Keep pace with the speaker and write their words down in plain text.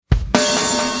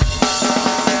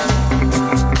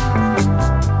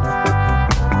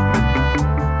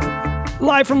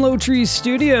Live from Low Trees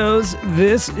Studios,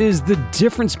 this is the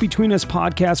Difference Between Us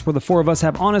podcast, where the four of us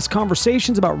have honest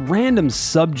conversations about random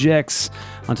subjects.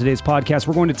 On today's podcast,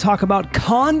 we're going to talk about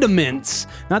condiments,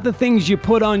 not the things you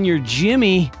put on your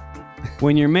Jimmy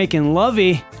when you're making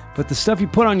lovey, but the stuff you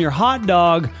put on your hot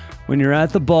dog when you're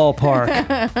at the ballpark.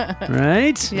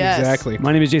 Right? Yes. Exactly.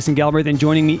 My name is Jason Galbraith, and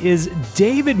joining me is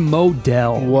David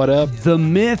Modell. What up? The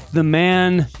myth, the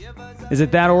man. Is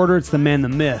it that order? It's the man, the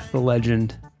myth, the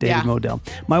legend, David Yeah. Modell.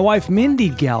 My wife, Mindy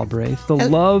Galbraith, the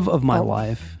love of my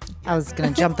life. I was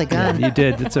going to jump the gun. You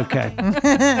did. It's okay.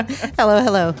 Hello.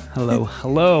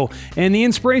 Hello. And the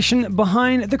inspiration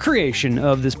behind the creation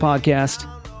of this podcast.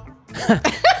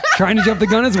 Trying to jump the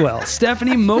gun as well.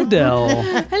 Stephanie Modell.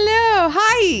 Hello.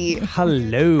 Hi.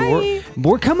 Hello.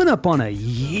 We're coming up on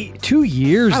 2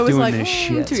 years I was doing like, this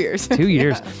shit. 2 years. 2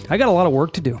 years. I got a lot of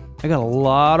work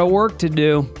to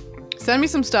do. Send me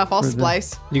some stuff. I'll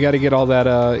splice. You got to get all that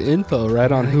info,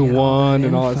 right, on who won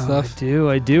and all that stuff.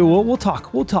 I do. We'll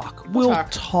talk.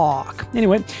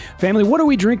 Anyway, family, what are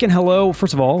we drinking? Hello.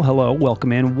 First of all, hello.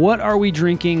 Welcome in. What are we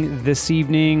drinking this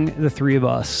evening? The three of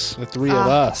us. The three of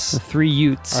us The three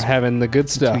Utes. are having the good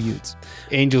stuff. Two Utes.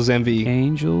 Angel's Envy,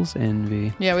 Angel's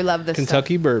Envy. Yeah, we love this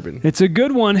Kentucky bourbon. It's a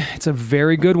good one. It's a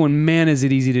very good one. Man, is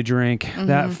it easy to drink.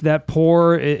 That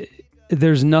pour...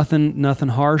 There's nothing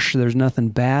harsh. There's nothing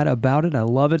bad about it. I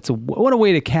love it. What a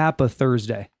way to cap a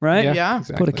Thursday, right? Yeah.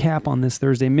 Exactly. Put a cap on this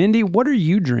Thursday. Mindy, what are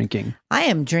you drinking? I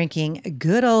am drinking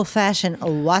good old-fashioned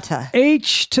water.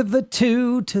 H to the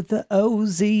 2 to the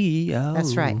O-Z. Oh,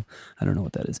 That's right. I don't know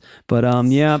what that is. But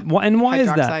yeah. And why is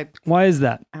that? Hydroxide. Why is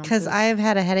that? Because I have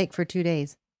had a headache for 2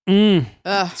 days. Ugh.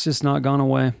 It's just not gone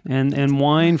away. And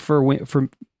wine for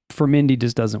Mindy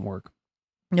just doesn't work.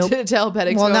 Nope. To help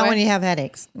headaches Well, go not away. when you have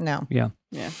headaches. No. Yeah.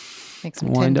 Yeah. Makes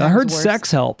me Wine. 10 I heard times worse.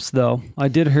 sex helps, though. I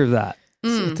did hear that.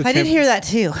 It's a I did hear that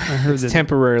too. I heard that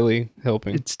temporarily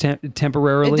helping. it's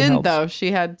temporarily It didn't helps. though.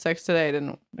 She had sex today. It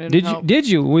didn't Did help. you? Did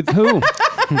you? With who?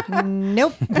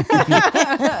 Nope.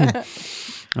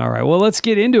 All right. Well, let's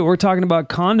get into it. We're talking about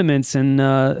condiments, and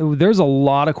there's a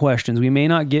lot of questions. We may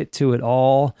not get to it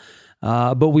all,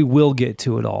 but we will get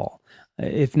to it all.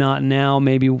 If not now,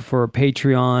 maybe for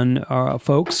Patreon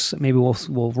folks, maybe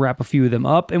we'll wrap a few of them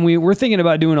up. And we're thinking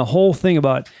about doing a whole thing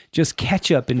about just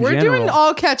ketchup in We're general. doing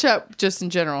all catch up just in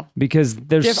general. Because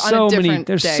there's on a so many, different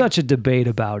there's day. such a debate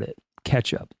about it.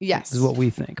 Ketchup. Yes. Is what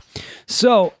we think.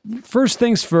 So, first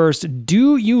things first,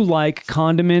 do you like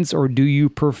condiments or do you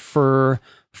prefer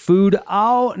food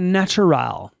au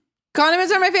natural?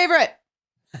 Condiments are my favorite.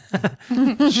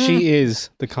 She is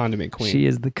the condiment queen. She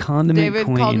is the condiment David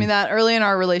queen. called me that early in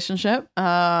our relationship.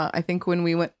 I think when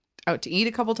we went out to eat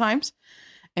a couple times,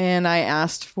 and I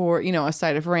asked for a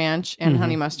side of ranch and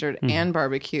honey mustard and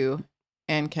barbecue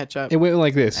and ketchup. It went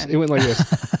like this.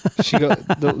 She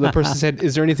the person said,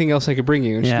 "Is there anything else I could bring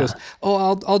you?" And Yeah. she goes,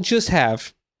 "Oh, I'll just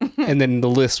have." And then the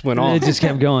list went on. It just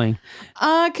kept going.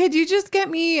 Could you just get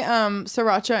me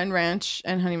sriracha and ranch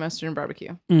and honey mustard and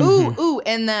barbecue? Mhm. Ooh,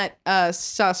 and that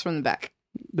sauce from the back.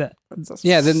 That-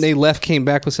 Yeah, then they came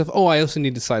back with stuff. Oh, I also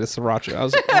need a side of sriracha. I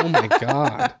was like, oh my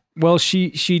God. well, she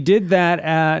did that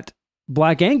at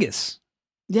Black Angus.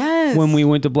 Yes. When we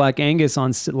went to Black Angus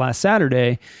on last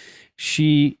Saturday,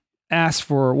 she asked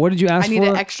for, what did you ask I need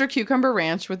for? an extra cucumber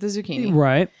ranch with the zucchini.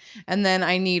 Right. And then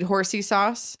I need horsey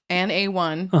sauce and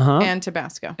A1 and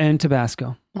Tabasco. And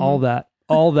Tabasco. All that.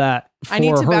 I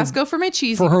need for Tabasco for my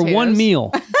cheesy for her potatoes. one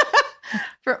meal.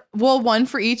 One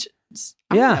for each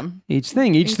Yeah. item. Each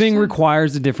thing thing.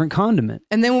 requires a different condiment.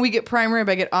 And then when we get prime rib,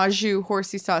 I get au jus,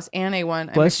 horsey sauce, and A1.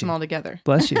 I Bless mix you. them all together.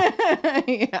 Bless you.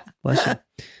 Yeah. Bless you.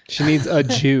 She needs a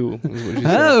Jew. Is what she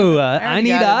said. Oh, I already need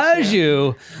got it,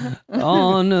 au jus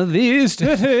on these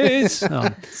titties. Oh,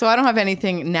 So I don't have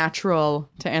anything natural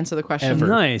to answer the question. Ever.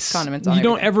 nice. Condiments You on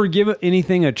don't everything. ever give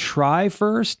anything a try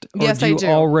first? Or Yes, do I you do.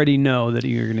 already know that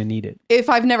you're going to need it? If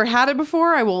I've never had it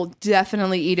before, I will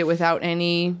definitely eat it without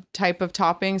any type of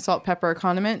topping, salt, pepper, or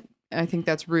condiment. I think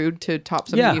that's rude to top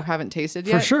something Yeah. you haven't tasted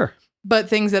yet. For sure. But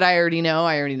things that I already know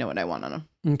what I want on them.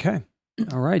 Okay.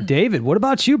 All right, David, what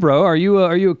about you, bro? Are you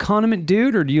a condiment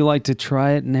dude or do you like to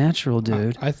try it natural,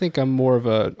 dude? I think I'm more of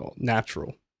a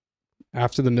natural.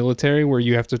 After the military, where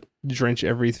you have to drench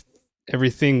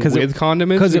everything with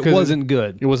condiments. Because it wasn't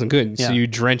good. It wasn't good. Yeah. So you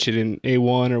drench it in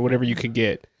A1 or whatever you could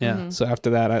get. Yeah. So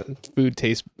after that, food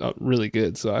tastes really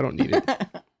good. So I don't need it.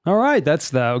 All right,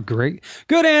 that's the great.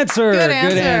 Good answer. Good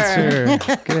Good answer.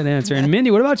 answer. Good answer. And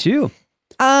Mindy, what about you?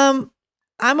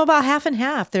 I'm about half and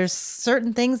half. There's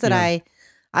certain things that I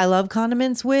love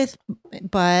condiments with,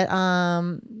 but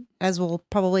as we'll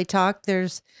probably talk,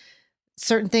 there's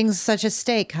certain things such as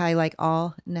steak I like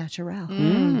all natural.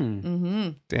 Mm.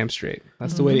 Damn straight.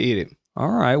 That's the way to eat it. All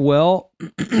right. Well,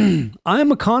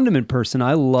 I'm a condiment person.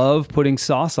 I love putting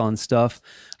sauce on stuff.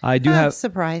 I do have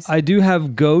surprise. I do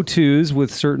have go-tos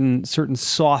with certain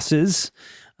sauces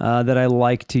that I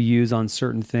like to use on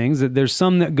certain things. There's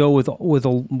some that go with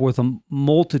a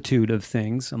multitude of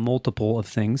things, a multiple of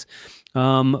things.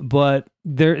 But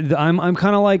I'm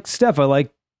kind of like Steph. I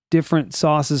like different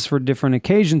sauces for different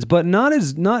occasions, but not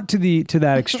to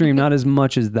that extreme, not as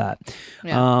much as that.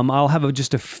 Yeah. I'll have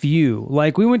just a few.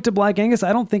 Like we went to Black Angus.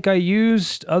 I don't think I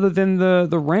used, other than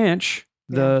the ranch,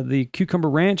 the cucumber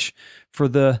ranch for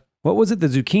what was it? The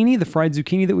zucchini, the fried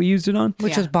zucchini that we used it on,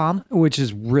 which is bomb, which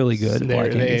is really good.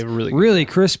 They're really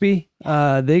crispy.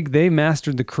 They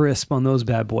mastered the crisp on those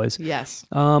bad boys. Yes.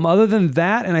 Other than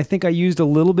that, and I think I used a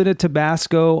little bit of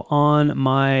Tabasco on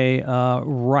my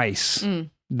rice.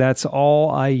 That's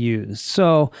all I use.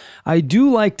 So I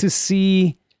do like to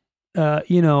see,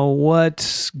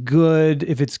 what's good.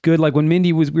 If it's good, like when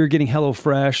we were getting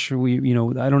HelloFresh,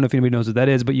 I don't know if anybody knows what that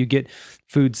is, but you get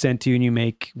food sent to you and you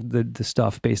make the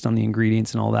stuff based on the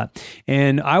ingredients and all that.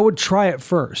 And I would try it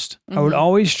first. I would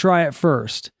always try it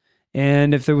first.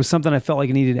 And if there was something I felt like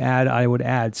I needed to add, I would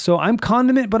add. So I'm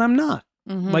condiment, but I'm not.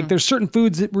 Like there's certain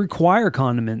foods that require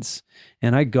condiments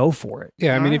and I go for it.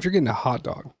 Yeah. I mean, if you're getting a hot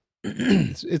dog,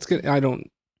 it's good.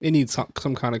 It needs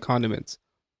some kind of condiments.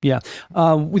 Yeah.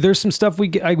 There's some stuff we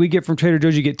get from Trader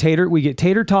Joe's. We get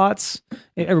tater tots.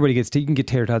 Everybody you can get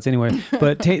tater tots anywhere,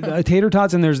 but tater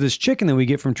tots. And there's this chicken that we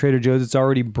get from Trader Joe's. It's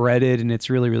already breaded and it's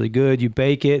really, really good. You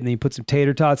bake it and then you put some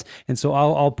tater tots. And so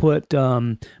I'll put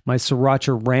my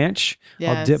sriracha ranch.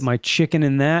 Yes. I'll dip my chicken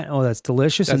in that. Oh, that's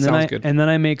delicious. That sounds good. And then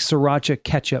I make sriracha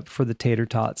ketchup for the tater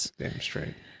tots. Damn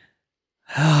straight.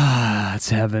 It's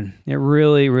heaven. It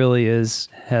really, really is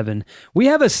heaven. We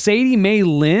have a Sadie Mae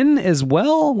Lynn as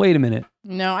well. Wait a minute.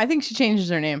 No, I think she changes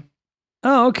her name.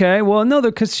 Oh, okay. Well, no,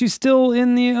 because she's still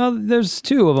in the. There's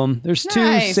two of them. There's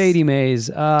two Sadie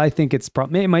Mays. I think it's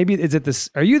probably. It might be. Is it this?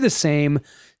 Are you the same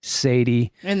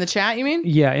Sadie? In the chat, you mean?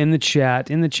 Yeah, in the chat.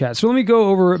 So let me go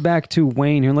over back to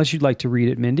Wayne here, unless you'd like to read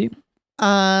it, Mindy.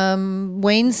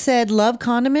 Wayne said, love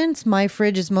condiments. My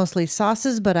fridge is mostly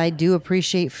sauces, but I do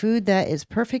appreciate food that is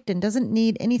perfect and doesn't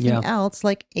need anything else,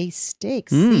 like a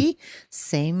steak. See?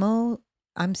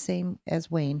 I'm same as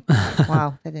Wayne.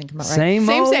 Wow, that didn't come out right.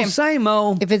 Same.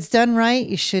 If it's done right,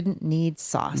 you shouldn't need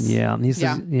sauce. Yeah.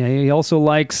 He also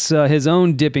likes his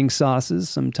own dipping sauces,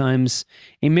 sometimes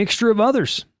a mixture of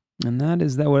others. And that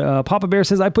is what Papa Bear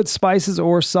says. I put spices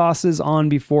or sauces on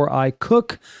before I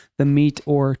cook the meat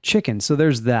or chicken. So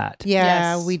there's that.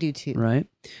 Yeah, we do too. Right?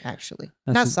 Actually.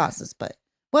 Not sauces, but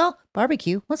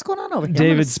barbecue. What's going on over here?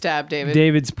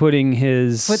 David's putting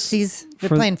his footsies. They're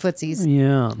playing footsies.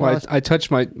 Yeah. Well, I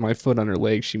touched my foot on her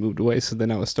leg. She moved away, so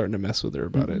then I was starting to mess with her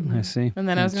about it. I see. And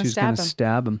then I was going to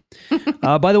stab him.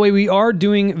 By the way, we are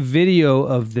doing video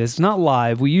of this, not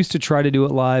live. We used to try to do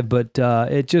it live, but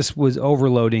it just was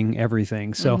overloading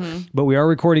everything. So, but we are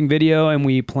recording video, and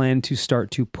we plan to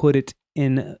start to put it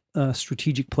in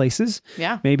strategic places.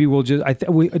 Yeah. Maybe we'll just,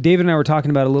 David and I were talking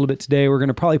about it a little bit today. We're going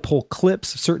to probably pull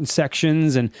clips of certain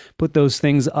sections and put those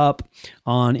things up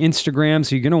on Instagram.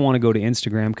 So you're going to want to go to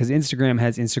Instagram because Instagram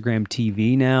has Instagram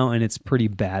TV now and it's pretty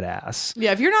badass.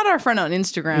 Yeah. If you're not our friend on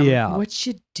Instagram, what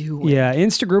you doing? Yeah.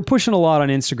 We're pushing a lot on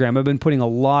Instagram. I've been putting a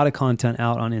lot of content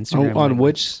out on Instagram. On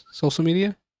which social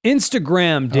media?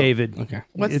 Instagram, David. Okay.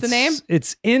 What's the name?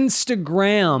 It's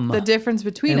Instagram. The difference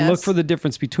between us. And look for the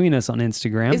difference between us on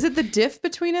Instagram. Is it the diff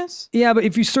between us? Yeah, but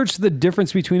if you search the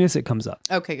difference between us, it comes up.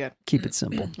 Okay, good. Keep it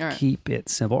simple. All right. Keep it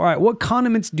simple. All right. What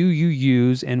condiments do you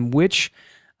use and which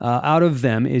out of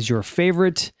them is your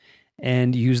favorite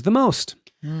and use the most?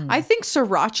 I think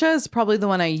sriracha is probably the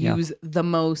one I use the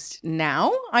most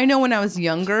now. I know when I was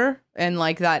younger and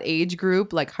like that age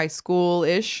group, like high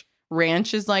school-ish,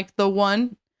 ranch is like the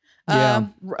one. Yeah.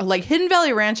 Like Hidden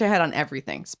Valley Ranch I had on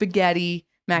everything. Spaghetti,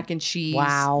 mac and cheese.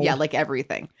 Wow. Yeah, like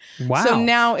everything. Wow. So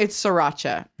now it's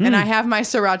sriracha. And I have my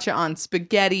sriracha on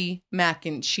spaghetti, mac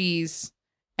and cheese,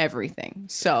 everything.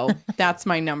 So that's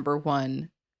my number one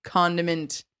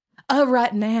condiment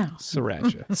right now.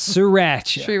 Sriracha.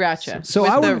 Sriracha. So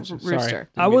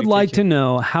I would like to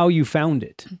know how you found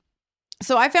it.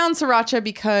 So I found sriracha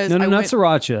because not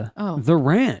sriracha. Oh. The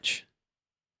ranch.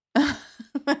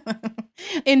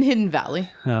 In Hidden Valley.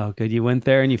 Oh, good. You went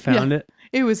there and you found it.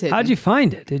 It was hidden. How'd you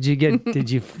find it? Did you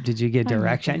get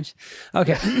directions?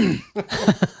 Okay.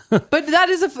 But that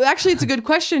is actually it's a good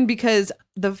question because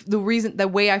the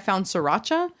way I found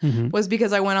sriracha was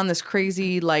because I went on this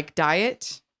crazy like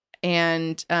diet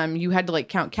and you had to like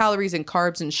count calories and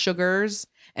carbs and sugars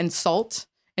and salt.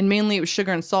 And mainly it was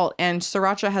sugar and salt. And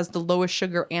sriracha has the lowest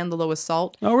sugar and the lowest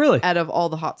salt. Oh, really? Out of all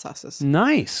the hot sauces.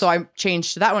 Nice. So I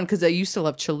changed to that one because I used to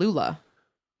love Cholula.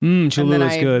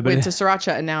 Cholula's good. Went to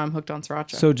sriracha, and now I'm hooked on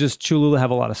sriracha. So does Cholula have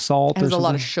a lot of salt? It has or a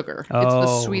lot of something? sugar. It's Oh,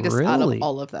 the sweetest out really? of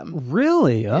all of them.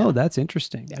 Really? Oh, that's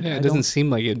interesting. Yeah, it doesn't seem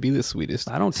like it'd be the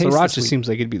sweetest. I don't taste the Sriracha sweet. seems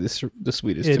like it'd be the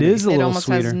sweetest. It to me. is a It little almost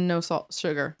sweeter. has no salt,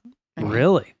 sugar.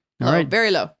 Really? Low, All right.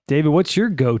 very low. David, what's your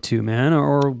go-to, man?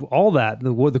 Or all that,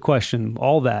 the question,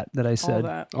 all that I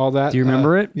said. All that. Do you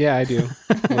remember it? Yeah, I do.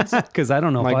 Because I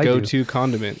don't know if My I do. go-to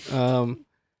condiment.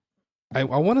 I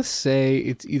want to say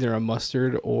it's either a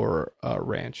mustard or a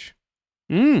ranch.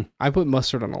 I put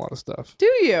mustard on a lot of stuff. Do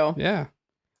you? Yeah.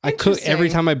 I cook every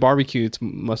Interesting. time I barbecue, it's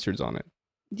mustard's on it.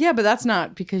 Yeah, but that's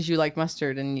not because you like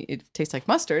mustard and it tastes like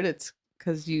mustard. It's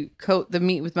because you coat the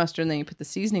meat with mustard and then you put the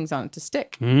seasonings on it to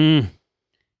stick.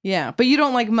 Yeah, but you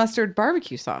don't like mustard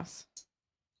barbecue sauce.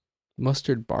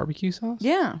 Mustard barbecue sauce?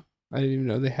 Yeah. I didn't even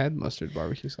know they had mustard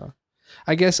barbecue sauce.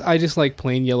 I guess I just like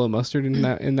plain yellow mustard in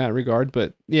that regard,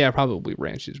 but yeah, probably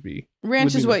ranch would be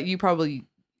What you probably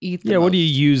eat. Yeah, what do you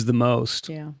use the most?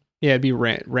 Yeah. Yeah, it'd be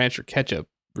ranch or ketchup,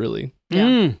 really.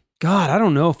 Yeah. God, I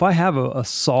don't know if I have a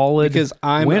solid Because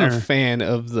I'm winner. a fan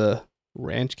of the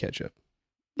ranch ketchup.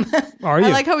 Are you?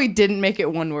 I like how he didn't make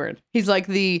it one word. He's like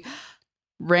the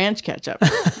ranch ketchup,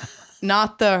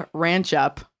 not the ranch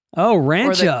up. Oh,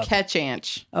 ranch or the up.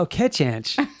 ketchanch. Oh,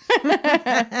 ketchanch.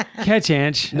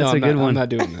 Ketchanch. That's No, a good one. I'm not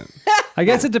doing that. I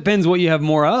guess it depends what you have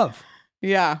more of.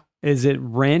 Yeah. Is it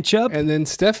ranch up? And then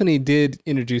Stephanie did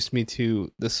introduce me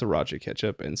to the sriracha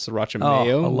ketchup and sriracha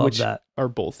mayo, I love which that. are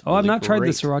both. Oh, I've really not tried the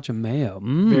great. sriracha mayo.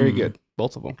 Very good,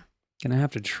 both of them. Gonna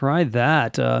have to try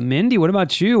that. Mindy, what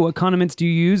about you? What condiments do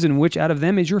you use, and which out of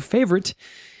them is your favorite?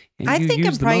 And I you think I'm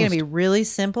use the probably going to most? be really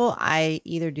simple. I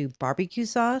either do barbecue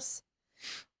sauce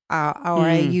or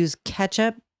I use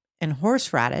ketchup and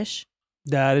horseradish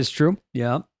That is true.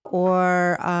 Yeah.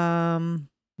 or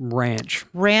Ranch.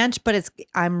 ranch, but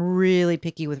I'm really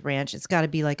picky with ranch. It's got to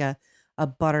be like a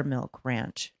buttermilk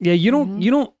ranch. Yeah, you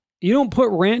don't put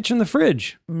ranch in the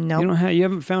fridge. Nope. You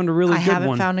haven't found a really I good haven't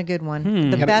one. found a good one.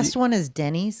 The Gotta best eat- one is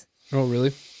Denny's. Oh,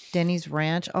 really? Denny's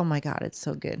ranch. Oh my God, it's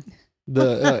so good.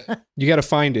 The you got to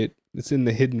find it. It's in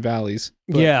the hidden valleys.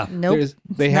 But Yeah. Nope.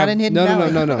 They It's have not in Hidden no.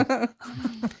 Valley.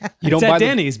 You don't It's at buy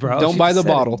Denny's, bro. Don't She buy the just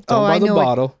said it. bottle. Don't Oh, buy I the know it.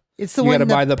 bottle. It's the You one gotta in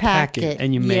the buy the packet, packet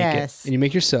and you make it. yes. And you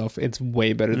make yourself. It's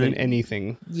way better than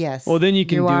anything. Yes. Well, then you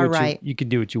can You do are what right. you can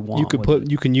do what you want. You could with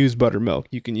it. you can use buttermilk.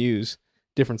 You can use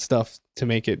different stuff to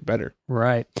make it better.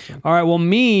 Right. All right. Well,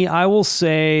 I will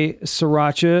say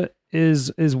sriracha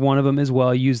is one of them as well.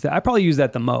 I probably use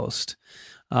that the most.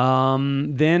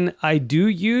 Then I do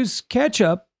use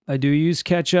ketchup.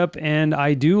 And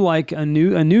I do like a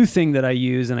new thing that I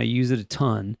use, and I use it a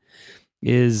ton,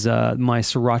 is my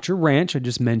sriracha ranch. I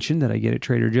just mentioned that I get at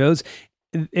Trader Joe's.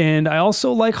 And I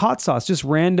also like hot sauce, just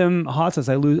random hot sauce.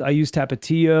 I use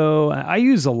Tapatio. I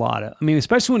use a lot of,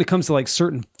 especially when it comes to like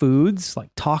certain foods,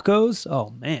 like tacos.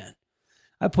 Oh man,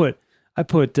 I put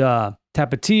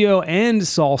Tapatio and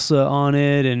salsa on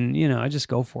it, and I just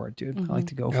go for it, dude. I like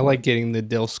to go for it. I like getting the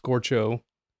Del Scorcho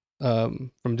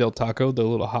from Del Taco, the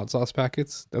little hot sauce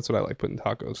packets. That's what I like putting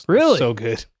tacos. They're Really? so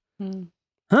good. Hmm.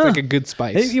 Huh. It's like a good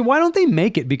spice. Why don't they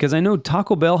make it? Because I know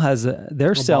Taco Bell has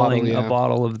they're selling bottle, yeah. a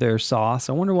bottle of their sauce.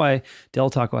 I wonder why Del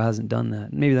Taco hasn't done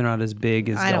that. Maybe they're not as big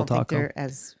as I Del don't think Taco. they're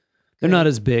as. They're not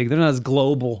as big. They're not as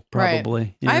global,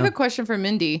 probably. I have a question for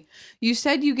Mindy. You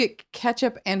said you get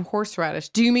ketchup and horseradish.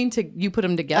 Do you mean you put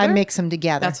them together? I mix them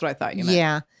together. That's what I thought you meant.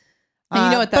 Yeah. And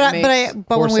you know what that makes?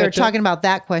 But when we were Horse talking about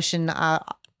that question,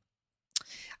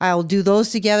 I'll do those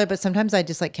together. But sometimes I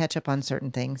just like ketchup on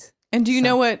certain things. And do you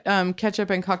know what ketchup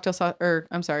and cocktail sauce,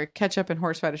 ketchup and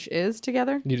horseradish is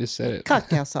together? You just said it.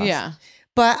 Cocktail sauce. Yeah.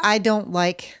 But I don't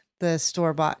like the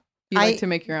store bought. You like to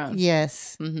make your own.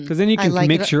 Yes. Because then you I can like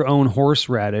mix it. your own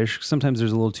horseradish. Sometimes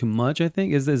there's a little too much, I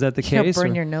think. Is that the You'll case?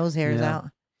 burn or- your nose hairs Yeah.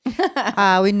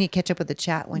 out. We need to catch up with the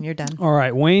chat when you're done. All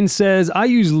right. Wayne says, I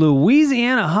use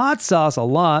Louisiana hot sauce a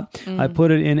lot. I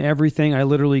put it in everything. I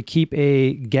literally keep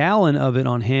a gallon of it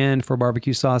on hand for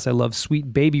barbecue sauce. I love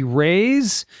Sweet Baby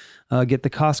Ray's. Get the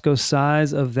Costco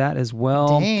size of that as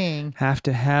well. Dang. Have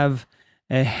to have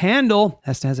a handle.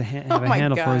 Has to have a my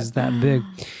handle for God. it's that big.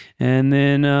 And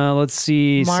then let's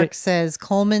see. Mark says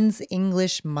Coleman's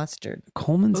English mustard.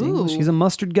 Coleman's English. Ooh. He's a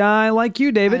mustard guy like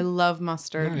you, David. I love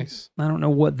mustard. Nice. I don't know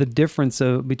what the difference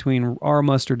between our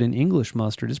mustard and English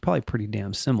mustard is. Probably pretty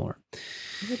damn similar.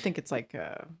 I would think it's like,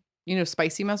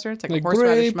 spicy mustard. It's like, Like a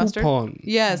horseradish Grey mustard. Poupon.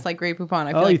 Yeah, it's like Grey Poupon.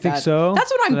 I feel Oh, like you think that. so?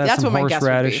 That's what So it has that's some what my guess would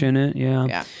horseradish be. in it. Yeah.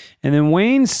 Yeah. And then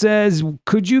Wayne says,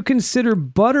 could you consider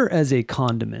butter as a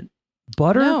condiment?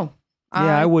 Butter? No.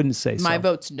 Yeah, I wouldn't say so. My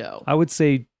vote's no. I would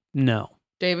say no.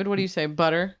 David, what do you say?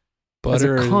 Butter?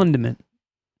 Butter As a condiment.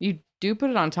 You do put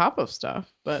it on top of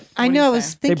stuff, but I what do know. I you was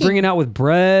say? They thinking. bring it out with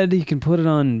bread. You can put it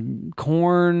on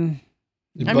corn.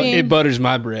 I mean- it butters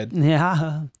my bread.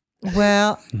 Yeah.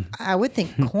 Well, I would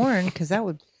think corn because that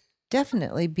would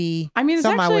definitely be I mean, it's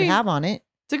something I would actually- have on it.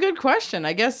 It's a good question.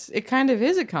 I guess it kind of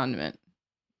is a condiment.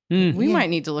 Mm. We Yeah. might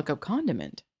need to look up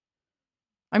condiment.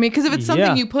 I mean, because if it's something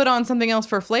Yeah. you put on something else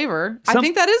for flavor, I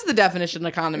think that is the definition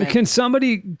of condiment. Can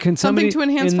somebody to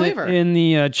enhance in flavor. in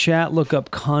the chat look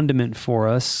up condiment for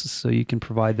us so you can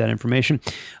provide that information?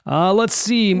 Let's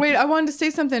see. Wait, I wanted to say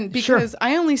something because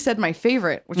I only said my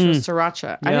favorite, which was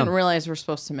sriracha. I Yeah. didn't realize we're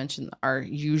supposed to mention our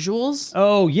usuals.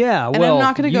 Oh yeah. And Well, I'm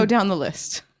not going to you- go down the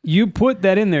list. You put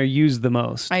that in there. Use the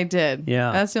most. I did.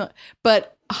 Yeah. That's the only,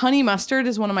 but honey mustard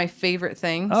is one of my favorite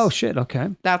things. Oh shit. Okay.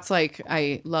 That's like,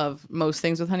 I love most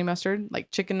things with honey mustard, like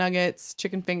chicken nuggets,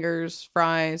 chicken fingers,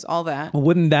 fries, all that. Well,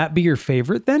 wouldn't that be your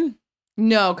favorite then?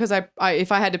 No, because I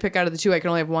if I had to pick out of the two, I can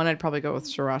only have one. I'd probably go with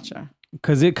sriracha.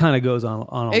 Because it kind of goes on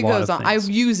a It lot goes of on. I things.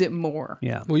 use it more.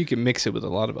 Yeah. Well, you can mix it with a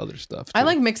lot of other stuff. I too.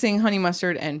 like mixing honey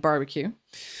mustard and barbecue.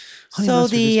 Honey So mustard is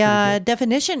pretty the good.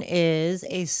 definition is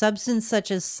a substance such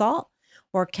as salt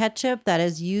or ketchup that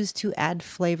is used to add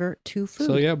flavor to food.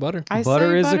 So yeah, butter. I Butter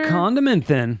say is butter. a condiment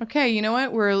then. Okay, you know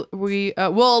what? We'll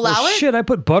allow Well, it. shit, I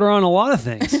put butter on a lot of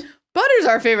things. Butter's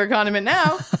our favorite condiment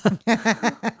now.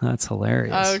 That's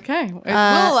hilarious. Okay, we'll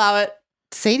allow it.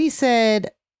 Sadie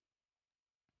said,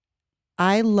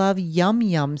 "I love yum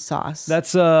yum sauce."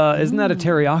 That's isn't that a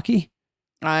teriyaki?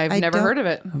 I've I never don't- heard of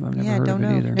it. I've never Yeah, I heard don't of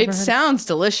it know. either. Never It heard of- sounds It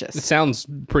delicious. sounds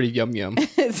pretty yum yum.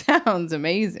 It sounds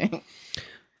amazing.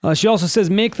 She also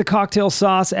says make the cocktail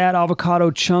sauce, add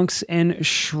avocado chunks and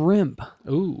shrimp.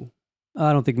 Ooh.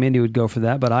 I don't think Mindy would go for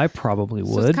that, but I probably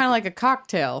So would. it's kind of like a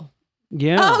cocktail.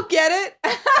 Yeah. Oh, get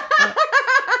it?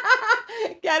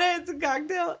 Get it? It's a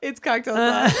cocktail. It's cocktail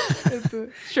sauce. It's a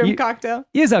shrimp You- cocktail.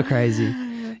 You're so crazy.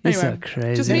 You're so Anyway,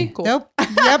 crazy. just me. Cool. Nope.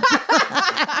 Yep.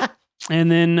 And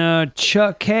then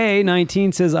Chuck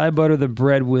K19 says, I butter the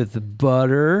bread with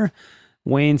butter.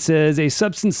 Wayne says, a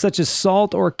substance such as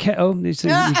salt or he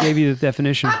gave you the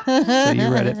definition, so you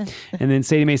read it. And then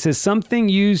Sadie Mae says, something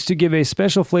used to give a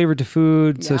special flavor to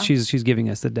food. So Yeah. she's giving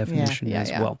us the definition Yeah,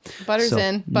 as yeah. well. Butter's So,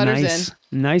 in. Butter's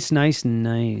nice, in.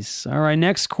 Nice. All right,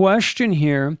 next question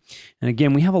here. And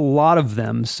again, we have a lot of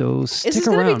them, so Is stick this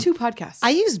going to around. be 2 podcasts? I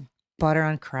use butter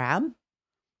on crab.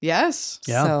 Yes.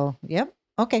 Yeah. So, yep.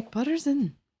 Okay. Butter's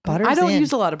in. Butter's I don't in.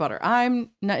 use a lot of butter.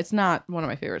 It's not one of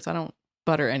my favorites. I don't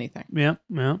butter anything. Yeah.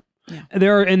 Yeah.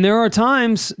 There are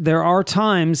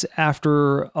times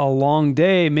after a long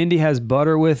day, Mindy has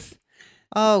butter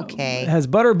Okay. has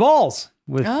butter balls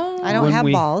with. Oh. I don't when have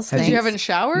we- balls. have Did Thanks. you haven't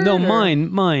showered? No, or-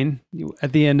 mine.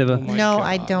 At the end of a. my No,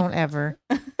 I God. don't ever.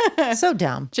 So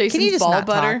dumb. Jason's Can you just ball not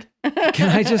butter. talk? Can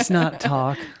I just not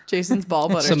talk? Jason's ball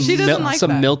butter. Some She doesn't like some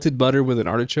that. melted butter with an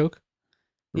artichoke.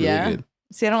 Really Yeah. good.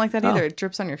 See, I don't like that Oh. either. It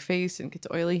drips on your face and gets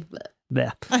oily.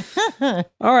 Blech. Bleh.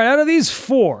 All right, out of these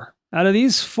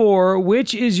four,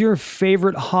 which is your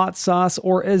favorite hot sauce,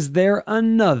 or is there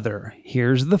another?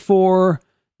 Here's the 4.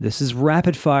 This is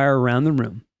rapid fire around the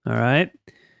room. All right.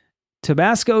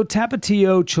 Tabasco,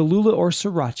 Tapatio, Cholula, or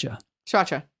Sriracha?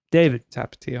 Sriracha. David.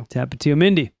 Tapatio. Tapatio.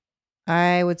 Mindy.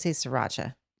 I would say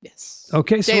sriracha. Yes.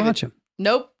 Okay, David. Sriracha.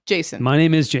 Nope. Jason. My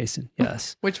name is Jason.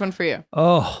 Yes. Which one for you?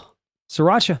 Oh,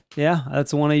 Sriracha. Yeah,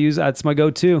 that's the one I use. That's my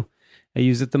go-to. I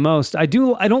use it the most. I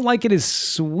don't like it as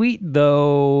sweet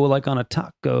though, like on a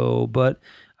taco, but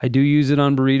I do use it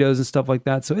on burritos and stuff like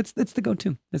that. So it's the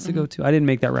go-to. It's the go-to. I didn't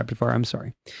make that rapid fire. I'm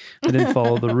sorry. I didn't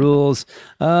follow the rules.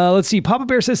 Let's see. Papa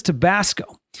Bear says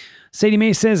Tabasco. Sadie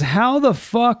Mae says, how the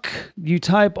fuck you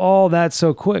type all that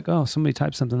so quick? Oh, somebody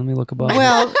typed something. Let me look above.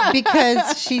 Well,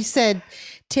 because she said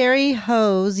Terry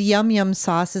Ho's yum yum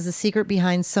sauce is the secret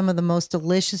behind some of the most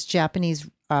delicious Japanese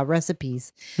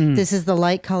recipes. This is the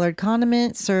light colored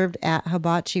condiment served at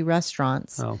hibachi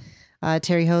restaurants. Oh.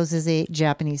 Terry Ho's is a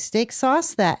Japanese steak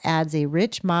sauce that adds a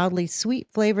rich, mildly sweet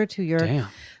flavor to your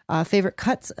Damn. favorite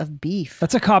cuts of beef.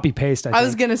 That's a copy paste, I I think.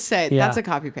 was gonna say Yeah. that's a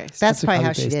copy paste. That's a probably copy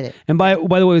how she paste. did it. And by the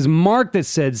way, it was Mark that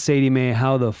said, Sadie Mae,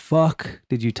 how the fuck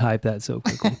did you type that so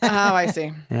quickly? Oh, I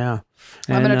see. Yeah.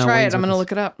 I'm gonna try Wayne's it. I'm with gonna us.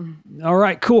 look it up. All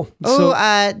right, cool. Oh,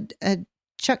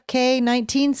 Chuck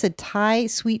K19 said Thai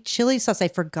sweet chili sauce. I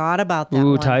forgot about that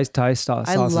Ooh, one. Thai sauce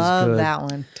I is love good. that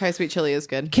one. Thai sweet chili is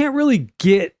good. Can't really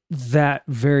get that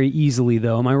very easily,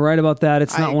 though. Am I right about that?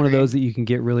 It's I not one of agree. those that you can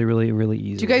get really, really, really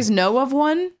easily. Do you guys know of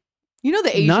one? You know the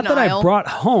Asian Not that aisle I brought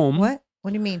home. What?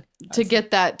 What do you mean? to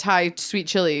get that Thai sweet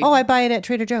chili. Oh, I buy it at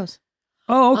Trader Joe's.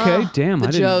 Oh, okay. Damn, the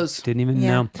I Joes. didn't even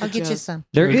Yeah, know. I'll get you some.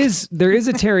 There is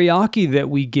a teriyaki that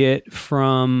we get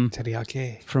from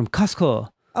Teriyaki. Costco.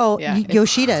 Oh, Yeah, it's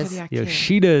Yoshida's. teriyaki.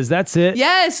 Yoshida's, that's it.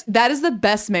 Yes, that is the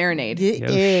best marinade. It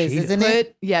is, isn't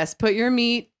it? Put your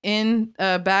meat in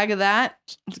a bag of that.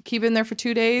 Keep it in there for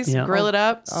 2 days. Yeah. Grill it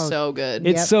up. Oh. So good.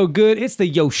 It's so good. It's the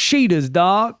Yoshida's,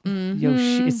 dog.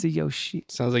 Mhm. It's the Yoshi.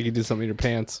 Sounds like you did something in your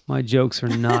pants. My jokes are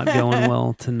not going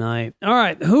well tonight. All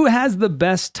right, who has the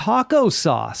best taco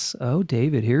sauce? Oh,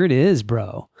 David, here it is,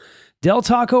 bro. Del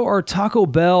Taco or Taco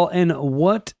Bell, and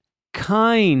what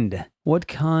kind? What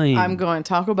kind? I'm going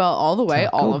Taco Bell all the way,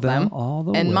 Taco all of Bell them. all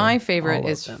the And way, my all favorite of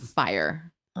is them.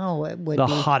 fire. Oh, it would The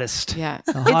be. hottest. Yeah.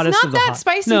 The It's hottest not of the that hot.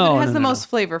 spicy, No, but it has no, the no, most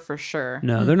flavor for sure.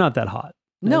 No, they're not that hot.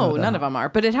 They're No, not that none hot. of them are.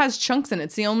 But it has chunks in it.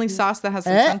 It's the only sauce that has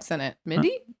some Eh? chunks in it.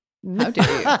 Mindy? How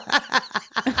dare you?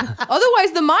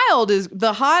 Otherwise, the mild is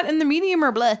the hot and the medium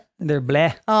are bleh. They're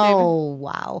blah. Oh,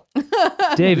 wow.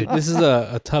 David, This is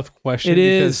a tough question. it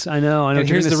is. because I know. and What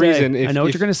you're here's gonna the say. reason, I know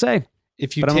what you're going to say,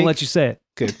 If you but I'm take, going to let you say it.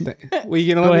 Good. Well,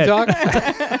 you gonna Go let me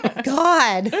ahead. talk?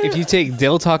 God. If you take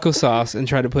Del Taco sauce and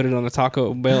try to put it on a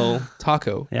Taco Bell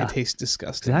taco, Yeah. it tastes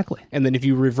disgusting. Exactly. And then if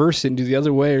you reverse it and do the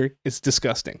other way, it's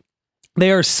disgusting.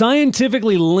 They are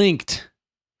scientifically linked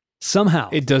somehow.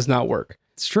 It does not work.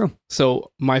 It's true.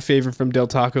 So my favorite from Del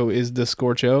Taco is the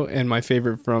Scorcho, and my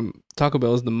favorite from Taco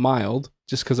Bell is the mild,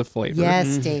 just because of flavor. Yes,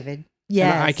 Mhm. David.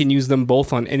 Yes. And I can use them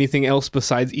both on anything else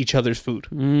besides each other's food.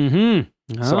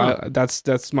 Mm-hmm. So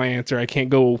that's my answer. I can't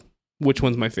go which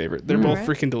one's my favorite. They're both Alright.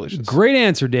 freaking delicious. Great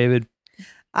answer, David.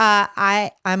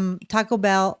 I'm Taco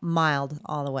Bell mild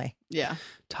all the way. Yeah.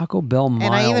 Taco Bell mild.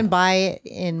 And I even buy it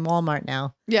in Walmart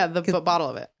now. Yeah, the bottle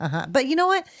of it. Uh-huh. But you know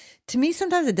what? To me,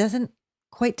 sometimes it doesn't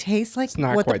quite taste like It's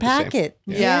not what the quite the same. packet.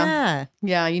 Yeah. Yeah.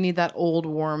 Yeah, you need that old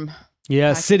warm.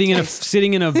 yeah, packet taste.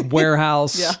 sitting in a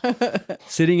warehouse. Yeah.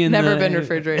 Sitting in Never the- been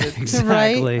refrigerated.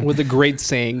 Exactly. With the great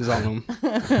sayings on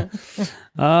them.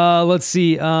 Let's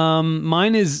see.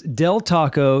 Mine is Del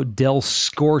Taco Del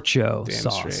Scorcho Damn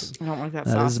sauce. straight. I don't like that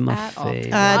That sauce is my at all.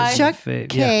 fave. I- Chuck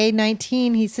Fave. Yeah.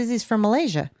 K19, he says he's from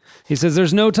Malaysia. He says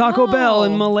there's no Taco Bell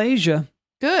in Oh. Malaysia,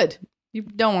 Good. You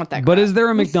don't want that. but crap. is there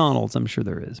a McDonald's? I'm sure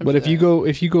there is. But if you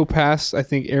go past, I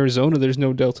think Arizona, there's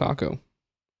no Del Taco.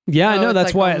 Yeah, I Oh, know. it's That's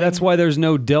like why. only- That's why there's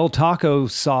no Del Taco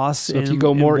sauce. So if in- you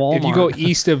go in more, if you go Walmart.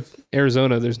 east of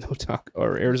Arizona, there's no taco,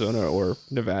 or Arizona or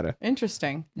Nevada.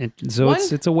 Interesting. So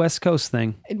it's a West Coast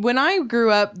thing. When I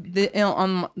grew up,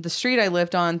 on the street I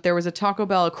lived on, there was a Taco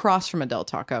Bell across from a Del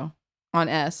Taco on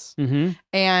S. Mm-hmm.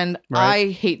 And Right.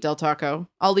 I hate Del Taco.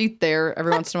 I'll eat there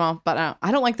every once in a while, but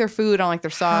I don't like their food. I don't like their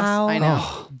sauce. How I know.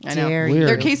 Oh, I know. dare Weird.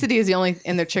 Their quesadilla is the only,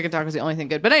 and their chicken taco is the only thing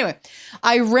good. But anyway,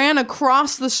 I ran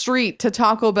across the street to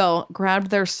Taco Bell,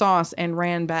 grabbed their sauce, and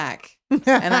ran back.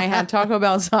 And I had Taco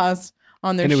Bell sauce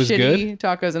on their And it was shitty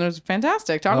tacos, and it was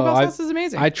fantastic. Taco Oh, Bell sauce is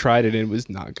amazing. I tried it and it was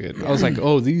not good. I was like,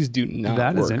 oh, these do not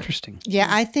that work. is interesting. Yeah,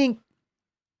 I think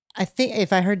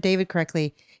if I heard David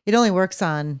correctly, it only works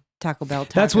on Taco Bell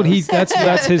tacos. That's what he.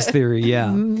 That's his theory.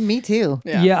 Yeah. Me too.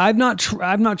 Yeah, I've not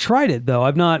tried it though.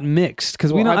 I've not mixed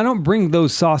because Well, I don't bring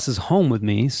those sauces home with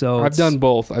me. So I've it's- done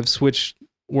both. I've switched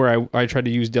where I tried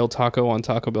to use Del Taco on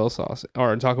Taco Bell sauce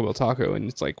or Taco Bell taco, and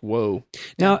it's like, whoa,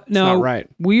 now. not right.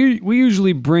 We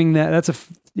usually bring that. That's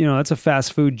a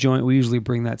fast food joint. We usually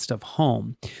bring that stuff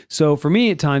home. So for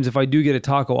me, at times, if I do get a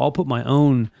taco, I'll put my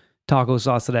own taco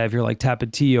sauce that I have here, like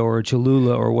Tapatio or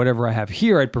Cholula or whatever I have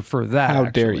here. I'd prefer that. How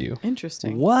dare actually. you?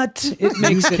 Interesting. What? It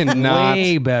makes it cannot-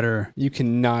 way better. You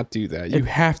cannot do that. You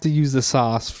have to use the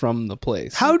sauce from the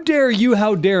place. How dare you?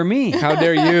 How dare me? How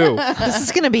dare you? This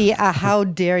is going to be a How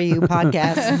Dare You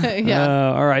podcast.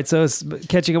 Yeah. All right. So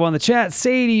catching up on the chat,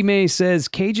 Sadie May says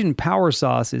Cajun Power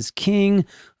Sauce is king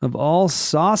of all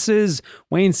sauces.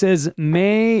 Wayne says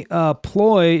May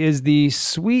Ploy is the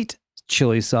sweet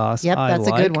chili sauce. Yep, I that's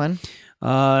a good one.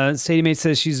 Sadie May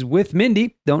says she's with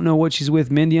Mindy. Don't know what she's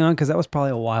with Mindy on because that was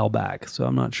probably a while back. So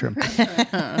I'm not sure.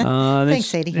 Then Thanks,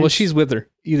 Sadie. Well, she's with her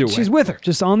either way. she's with her,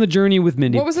 just on the journey with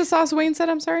Mindy. What was the sauce Wayne said?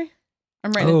 I'm sorry.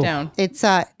 I'm writing Oh. it down. It's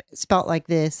spelt like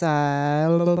this.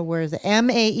 Where is it?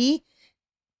 MAE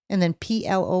and then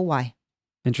PLOY.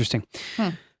 Interesting. Hmm.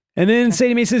 And then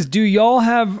Sadie May says, do y'all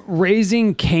have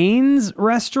Raising Cane's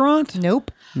restaurant?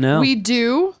 Nope. No. We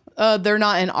do. They're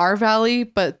not in our valley,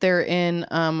 but they're in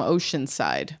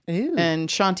Oceanside. Ooh. And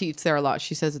Shanti eats there a lot.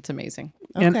 She says it's amazing.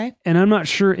 Okay. And I'm not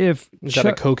sure if Is that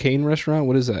a cocaine restaurant?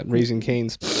 What is that? Raising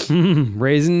Cane's.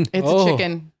 Raisin It's Oh. a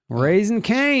chicken. Cane.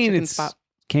 Chicken It's spot.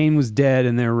 Cane was dead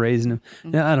and they're raising him.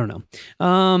 Yeah, I don't know.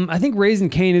 I think Raising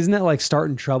Cane, isn't that like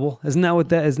starting trouble? Isn't that what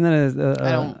that? Isn't that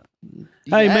I don't.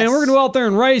 Hey man, Yes. we're gonna go out there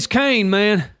and raise Cane,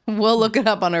 man. We'll look it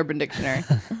up on Urban Dictionary,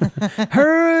 Which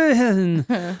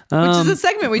which is a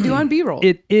segment we do on B-roll.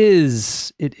 It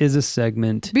is a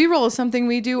segment. B-roll is something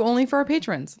we do only for our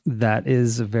patrons. That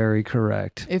is very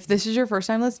correct. If this is your first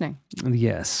time listening.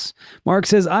 Yes. Mark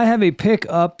says, I have a pick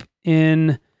up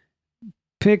in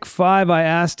pick 5. I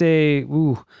asked a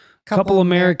couple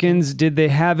Americans, did they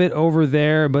have it over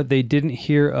there, but they didn't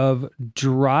hear of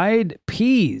dried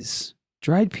peas.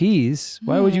 Dried peas?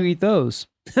 Why would you eat those?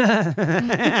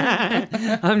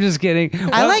 I'm just kidding.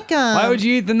 I like why would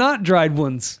you eat the not dried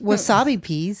ones? wasabi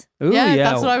peas. Ooh, Yeah,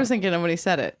 that's what I was thinking of when he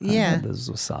said it. Yeah. Those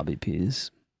wasabi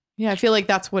peas. Yeah, I feel like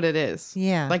that's what it is.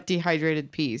 Yeah. Like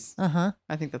dehydrated peas. Uh-huh.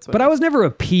 I think that's what But it I is. was never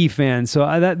a pea fan,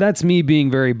 so that's me being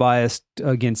very biased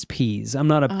against peas. I'm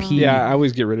not a pea. Yeah, I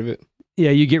always get rid of it.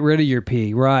 Yeah, you get rid of your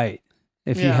pee, right?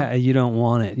 If Yeah. you don't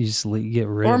want it, you just get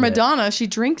rid Or of Madonna, she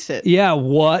drinks it. it. Yeah,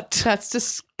 what? That's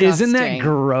disgusting. Isn't that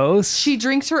gross? She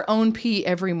drinks her own pee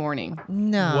every morning.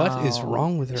 No. What is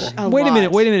wrong with her? Wait a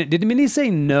minute. Did Minnie say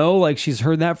no? Like she's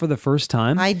heard that for the first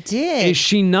time? I did. Is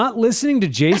she not listening to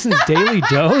Jason's Daily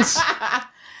Dose?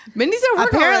 Mindy's at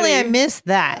work Apparently, already. I missed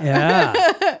that.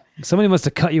 Yeah. Somebody must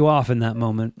have cut you off in that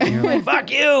moment. And you're like, fuck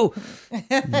you.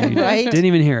 Right? Didn't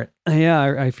even hear it. Yeah,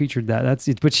 I featured that. That's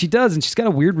it. But she does, and she's got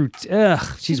a weird routine.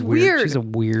 Ugh, she's weird. weird. She's a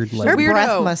weird Her lady. Weirdo.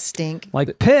 breath must stink.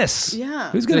 Like piss. Yeah.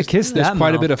 Who's going to kiss There's that quite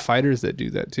a mouth? bit of fighters that do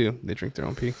that too. They drink their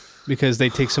own pee because they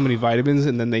take so many vitamins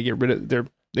and then they get rid of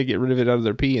it out of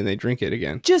their pee and they drink it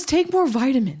again. Just take more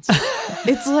vitamins.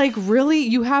 It's like, really?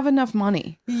 You have enough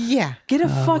money. Yeah. Get a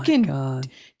Oh fucking, God.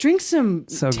 drink some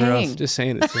So Tang gross. Just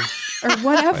saying it. Too. or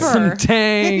whatever. Some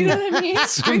Tang. You know what I mean?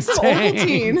 Drink some Tang.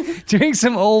 Ovaltine. Drink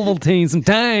some Ovaltine, some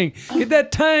Tang. Get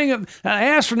that Tang up.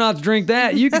 Astronauts drink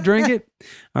that. You can drink it.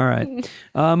 All right.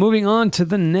 Moving on to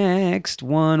the next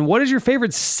one. What is your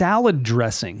favorite salad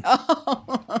dressing?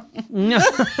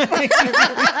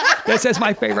 This is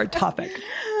my favorite topic.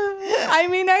 I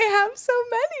mean, I have so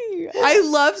many.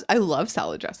 I love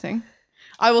salad dressing.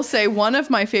 I will say one of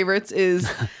my favorites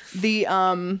is the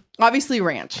obviously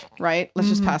ranch, right? Let's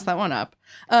just pass that one up.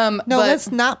 No, but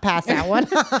let's not pass that one.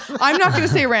 I'm not going to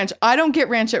say ranch. I don't get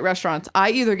ranch at restaurants.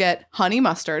 I either get honey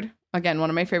mustard, again, one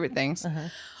of my favorite things.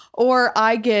 Or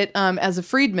I get, as a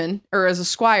freedman, or as a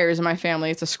squires in my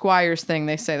family, it's a squires thing,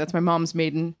 they say. That's my mom's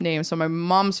maiden name. So my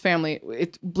mom's family,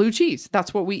 it's blue cheese.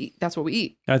 That's what we eat.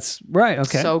 That's right.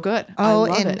 Okay. So good. Oh, I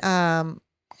love and it.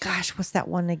 gosh, what's that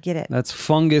one to get it? That's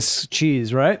fungus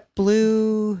cheese, right?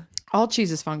 Blue. All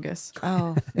cheese is fungus.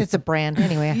 Oh, it's a brand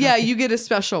anyway. Yeah, you get a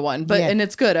special one, but Yeah. and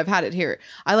it's good. I've had it here.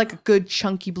 I like a good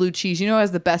chunky blue cheese. You know, who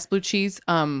has the best blue cheese?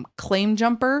 Claim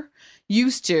Jumper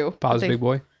used to. Bob's They- Big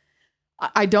Boy.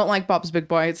 I don't like Bob's Big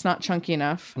Boy. It's not chunky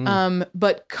enough.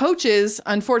 But Coach's,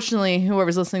 unfortunately,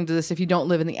 whoever's listening to this, if you don't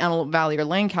live in the Antelope Valley or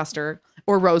Lancaster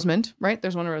or Rosemont, right?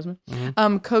 There's one in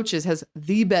Rosemont. Coach's has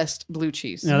the best blue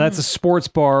cheese. Now that's a sports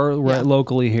bar right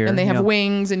locally here. And they have Yeah.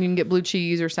 wings and you can get blue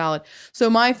cheese or salad. So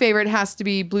my favorite has to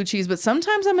be blue cheese, but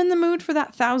sometimes I'm in the mood for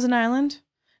that Thousand Island.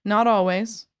 Not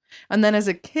always. And then as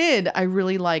a kid, I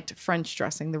really liked French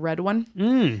dressing, the red one.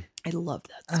 I love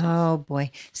that stuff. Oh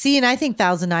boy. See, and I think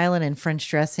Thousand Island and French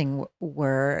dressing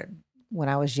were when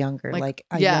I was younger, like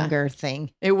a yeah. younger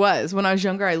thing. It was. When I was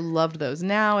younger, I loved those.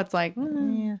 Now it's like,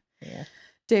 Yeah. Yeah.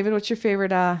 David, what's your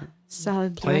favorite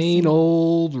salad Plain dressing?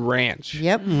 old ranch.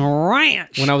 Yep.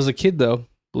 Ranch. When I was a kid, though,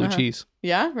 blue cheese.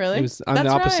 Yeah, really? It was- I'm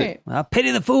the opposite. Right. I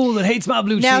pity the fool that hates my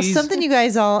blue Now, cheese. something you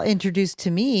guys all introduced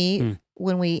to me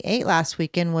when we ate last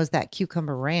weekend was that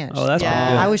cucumber ranch. Oh, that's Yeah.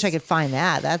 pretty good. I wish I could find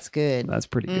that. That's good. That's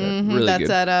pretty good. Mhm, Really that's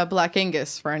good. at Black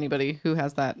Angus for anybody who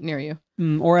has that near you.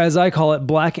 Or as I call it,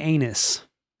 black anus.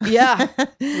 Yeah,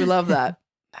 we love that.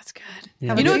 That's good.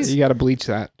 Yeah. You know what's You got to bleach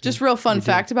that. just real fun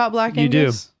fact about Black You do.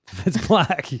 Angus? If it's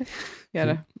black,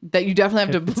 That you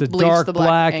definitely have if to it's a bleach dark the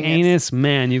black Angus. anus,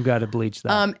 man, you've got to bleach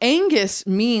that. Angus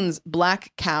means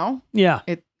black cow. Yeah.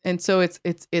 And so it's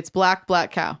black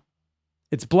cow.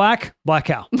 It's black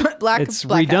cow. black It's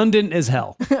black redundant as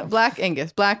hell. cow. Black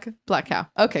Angus, black cow.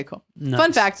 Okay, cool. Nice.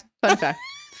 Fun fact.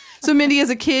 So Mindy, as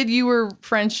a kid, you were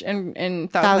French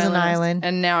and Thousand Island.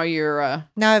 and now you're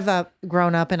Now I've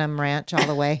grown up and I'm ranch all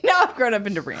the way. now I've grown up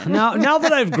into ranch. Now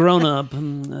that I've grown up,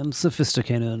 I'm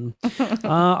sophisticated.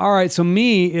 All right, so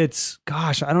me, it's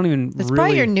gosh, I don't even That's really.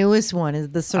 probably your newest one is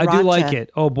the sriracha. I do like it.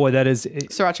 Oh boy, that is.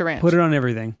 Sriracha ranch. Put it on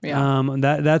everything. Yeah.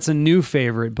 That's a new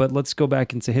favorite. But let's go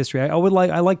back into history. I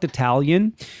liked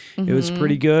Italian. It was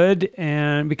pretty good,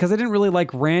 and because I didn't really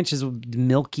like ranch, is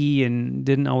milky and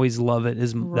didn't always love it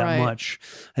that much.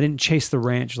 I didn't chase the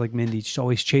ranch like Mindy. She's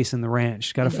always chasing the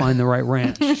ranch. Got to find the right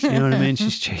ranch. You know what I mean?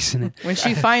 She's chasing it. When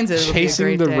she finds it, it'll be a Chasing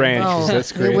great the day. ranch. Oh,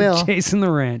 That's it great. will. Chasing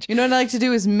the ranch. You know what I like to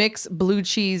do is mix blue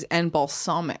cheese and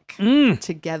balsamic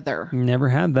together. Never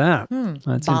had that.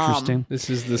 That's Bomb. interesting. This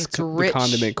is It's the rich.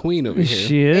 condiment queen over here.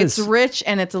 She is. It's rich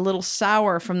and it's a little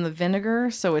sour from the vinegar,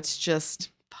 so it's just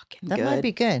fucking That good. might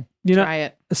be good. You know, Try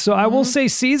it. so I will say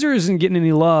Caesar isn't getting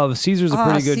any love. Caesar's a Oh,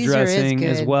 pretty good Caesar is dressing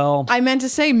as good. well. I meant to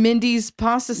say Mindy's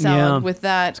pasta salad Yeah. with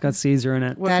that. It's got Caesar in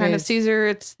it. What That kind of is Caesar?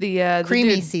 It's the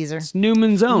Creamy dude. Caesar. It's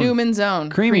Newman's Own. Newman's Own.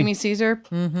 Creamy. Caesar.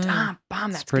 Mm-hmm. Bomb.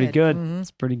 That's It's pretty good.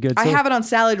 It's pretty good. I So- have it on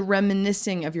salad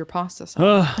reminiscing of your pasta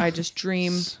salad. I just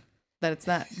dream that it's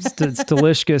that. It's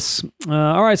delicious.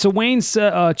 All right. So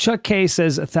Chuck K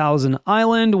says 1,000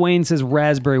 Island. Wayne says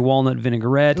raspberry walnut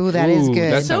vinaigrette. Ooh, that is Ooh, good.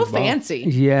 that's- So sounds bomb. fancy.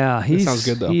 Yeah, he sounds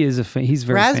good, though. He is he's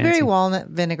very Raspberry fancy. walnut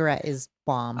vinaigrette is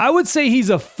bomb. I would say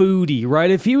he's a foodie, right?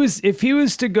 If he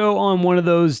was to go on one of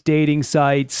those dating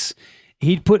sites,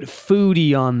 he'd put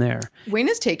foodie on there. Wayne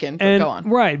is taken, but And go on.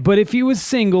 right, but if he was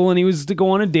single and he was to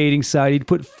go on a dating site, he'd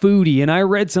put foodie. And I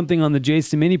read something on the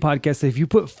Jason Mini podcast that if you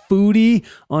put foodie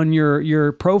on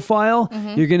your profile,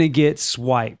 Mm-hmm. you're gonna get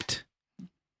swiped.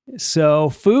 So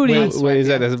foodie. Wait, is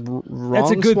that a wrong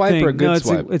That's a good swipe thing. or a good no,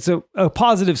 swipe? it's a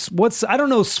positive. I don't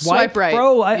know. Swipe right.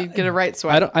 bro. You get a right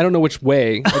swipe. I don't know which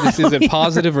way. Is it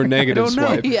positive or negative don't know.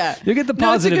 swipe? Yeah. You get the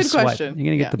No, it's a positive good swipe. question. You're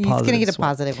gonna get the He's positive. going to get a swipe.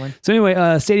 positive one. So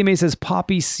anyway, Sadie Mae says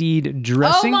poppy seed Oh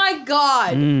dressing. my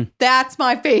God. That's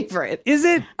my favorite. Is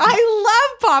it,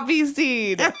 I love poppy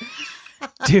seed.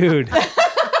 dude?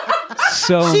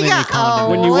 So She many got- condiments.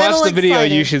 When you Little watch the video,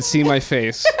 excited. you should see my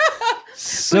face.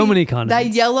 So many condiments.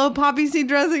 That yellow poppy seed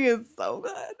dressing is so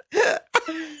good.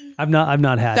 I've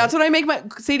not had. That's it. what I make my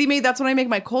Sadie made. That's what I make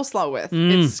my coleslaw with.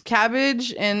 It's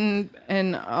cabbage and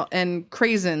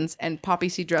craisins and poppy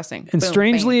seed dressing. And Boom,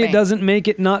 strangely, bang, it doesn't make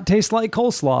it not taste like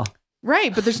coleslaw.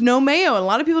 Right, but there's no mayo, and a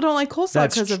lot of people don't like coleslaw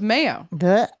That's because of mayo.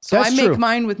 Duh. So That's I make true.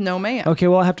 mine with no mayo. Okay,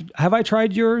 well, have I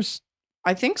tried yours?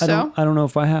 I think I so. don't know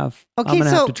if I have. I'm Okay, gonna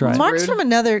so have to try it. Mark's Rude. from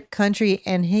another country,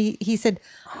 and he said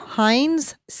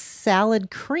Heinz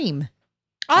salad cream.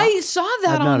 I saw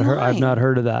that online. I've not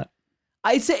heard of that.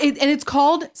 I say and it's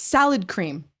called salad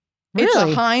cream. It's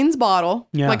Really? a Heinz bottle,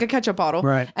 Yeah. like a ketchup bottle,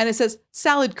 Right. and it says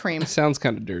salad cream. It sounds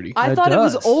kind of dirty. I It thought it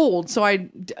was does. old, so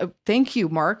thank you,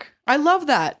 Mark. I love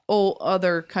that old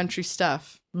other country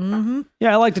stuff. Mm-hmm.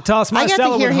 Yeah, I like to toss my I got to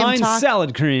salad hear with him Heinz talk.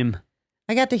 salad cream.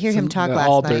 I got to hear him talk last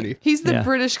all night. dirty. He's the Yeah.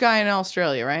 British guy in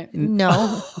Australia, right?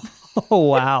 No, Oh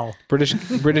wow, British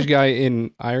guy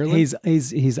in Ireland.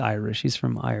 he's Irish. He's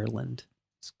from Ireland.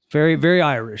 Very very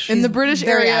Irish. In the British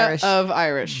very area Irish. of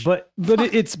Irish. But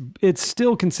it's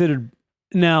still considered.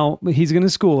 Now he's going to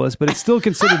school us, but it's still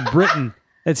considered Britain.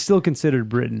 It's still considered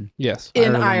Britain. yes. in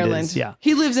Ireland Ireland. is, yeah.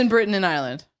 He lives in Britain and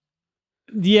Ireland.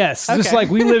 Yes, just Okay. like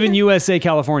we live in USA,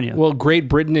 California. Well, Great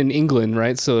Britain and England,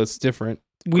 right? So it's different.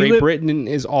 We Great live- Britain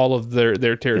is all of their He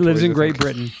territory. lives in Great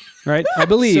Britain, right? I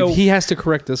believe So- he has to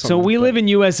correct us. So we live in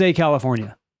USA,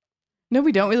 California. No,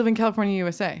 we don't. We live in California,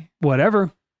 USA.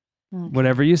 Whatever,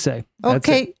 whatever you say. That's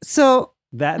okay, it. so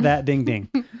that ding ding.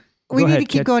 we Go need ahead, to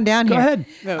keep Kit. going down Go here. ahead.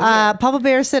 No, Papa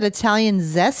Bear said Italian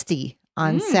zesty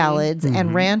on salads Mm-hmm.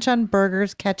 and ranch on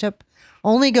burgers. Ketchup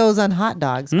only goes on hot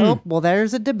dogs. Oh, well,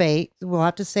 there's a debate. We'll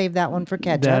have to save that one for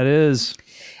ketchup. That is.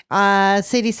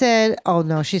 Sadie said, oh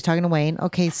no, she's talking to Wayne.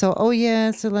 Okay, so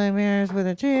yes, lemons with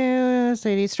a two.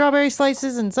 Sadie, strawberry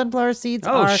slices and sunflower seeds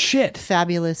Oh are shit.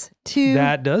 fabulous too.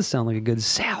 That does sound like a good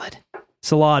salad.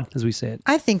 Salad, as we say it.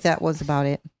 I think that was about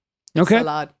it. Okay.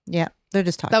 Salad. Yeah, they're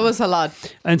just talking. That was salad.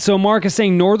 And so Mark is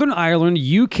saying Northern Ireland,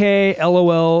 UK,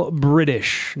 LOL,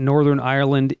 British. Northern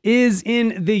Ireland is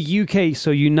in the UK,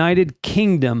 so United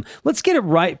Kingdom. Let's get it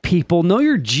right, people. Know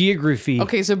your geography.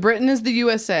 Okay, so Britain is the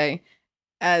USA,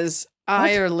 as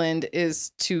Ireland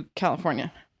is to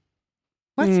California.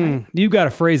 You got to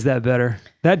phrase that better.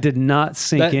 That did not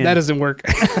sink in. That doesn't work.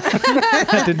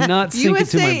 That did not sink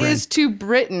into my USA brain. is to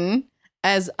Britain,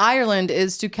 as Ireland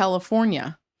is to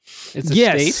California. It's a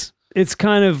yes. state. It's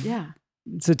kind of, Yeah,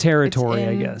 it's a territory, It's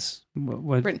I in guess.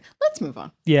 What- Britain. Let's move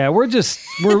on. yeah, we're It's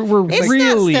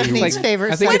really, not Stephanie's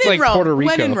favorite. I think When it's in like Rome. Puerto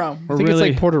Rico. When in Rome. I think Really-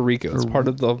 it's like Puerto Rico. It's part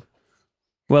of the.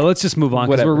 well, let's just move on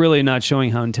because Whatever. we're really not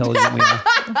showing how intelligent we are.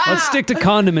 Let's stick to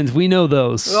condiments. We know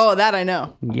those. Oh, that I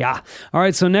know. Yeah. All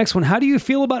right. So next one. How do you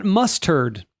feel about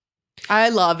mustard? I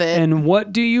love it. And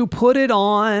what do you put it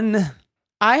on?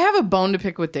 I have a bone to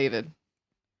pick with David.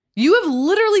 You have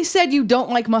literally said you don't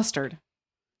like mustard.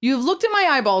 You have looked at my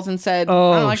eyeballs and said,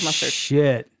 Oh, I don't like mustard.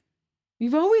 shit.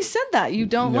 You've always said that. You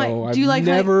don't No, like. I've Do you like?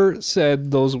 never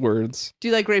said those words. Do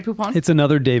you like Grey Poupon? It's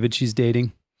another David she's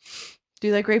dating. Do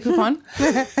you like Grey Poupon?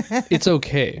 It's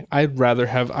okay. I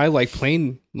like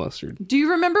plain mustard. Do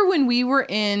you remember when we were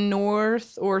in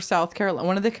North or South Carolina,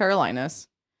 one of the Carolinas,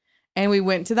 and we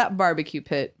went to that barbecue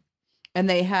pit, and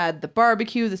they had the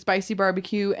barbecue, the spicy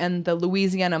barbecue, and the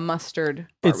Louisiana mustard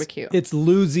barbecue? It's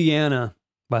Louisiana,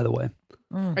 by the way.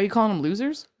 Are you calling them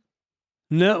losers?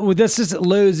 No, that's just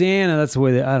Louisiana. That's the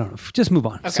way I don't know. Just move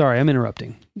on. Okay. Sorry, I'm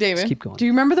interrupting. David, Just keep going. do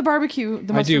you remember the barbecue?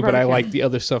 The I do, mustard but I barbecue? like the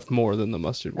other stuff more than the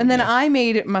mustard. And then yeah. I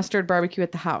made mustard barbecue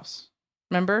at the house.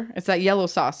 Remember? It's that yellow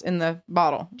sauce in the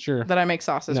bottle Sure. that I make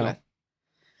sauces No. with.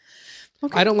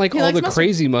 Okay. I don't like He all likes the mustard.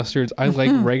 crazy mustards. I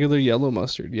like regular yellow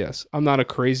mustard. Yes. I'm not a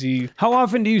crazy. How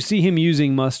often do you see him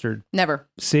using mustard? Never.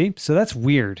 See? So that's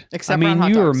weird. Except I mean, for on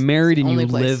hot you are dogs. married It's and the you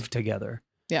only place. live together.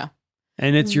 Yeah.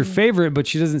 And it's your favorite, but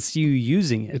she doesn't see you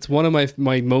using it. It's one of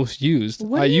my most used.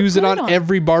 What I do you use it put on on?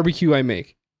 every barbecue I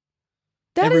make.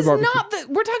 That Every is barbecue. not the.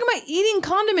 We're talking about eating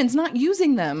condiments, not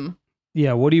using them.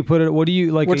 Yeah, what do you put it? What do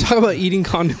you like? We're talking about eating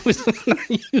condiments, not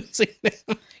using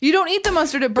them. You don't eat the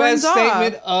mustard; it burns Best off.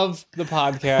 statement of the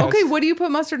podcast. Okay, what do you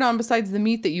put mustard on besides the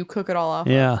meat that you cook it all off?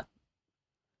 of? Yeah.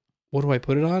 What do I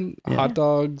put it on? Yeah. Hot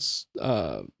dogs,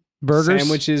 Burgers.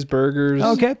 sandwiches, burgers.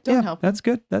 Okay. Don't yeah, help him. that's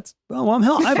good. That's I want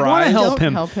to Fries. help Don't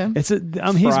him. help him. It's he's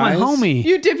my Fries. homie.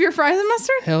 You dip your fries in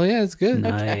mustard? Hell yeah, it's good.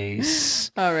 Nice.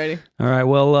 Alrighty. All right.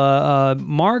 Well,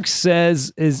 Mark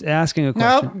is asking a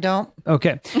question. Nope, don't.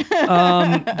 Okay.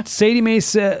 Sadie Mae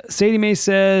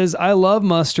says, I love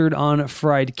mustard on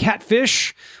fried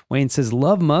catfish. Wayne says,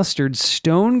 love mustard.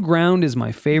 Stone ground is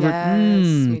my favorite. Yes,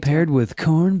 me too. Paired with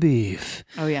corned beef.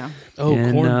 Oh yeah. Oh,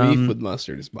 And, corned beef with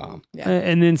mustard is bomb. Yeah.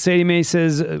 And then Sadie Mae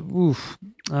says, oof.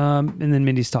 And then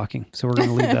Mindy's talking. So we're going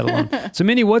to leave that alone. So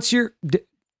Mindy, what's your,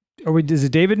 is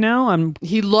it David now?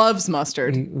 He loves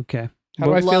mustard. Okay. How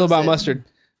do I feel Loves about it. mustard?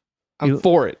 I'm You-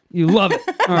 for it. You love it.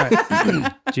 All right.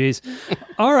 Jeez.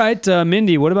 All right.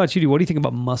 Mindy, what about you? What do you think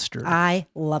about mustard? I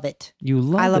love it. You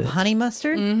love it. I love honey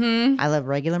mustard. Mm-hmm. I love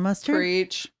regular mustard.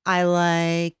 Preach. I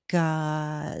like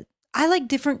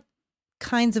different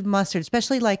kinds of mustard,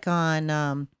 especially like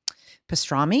on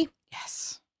pastrami.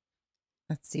 Yes.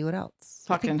 Let's see what else.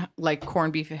 I think- Fucking like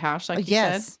corned beef hash, like you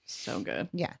yes. said. So good.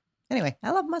 Yeah. Anyway,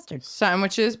 I love mustard.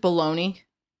 Sandwiches, bologna.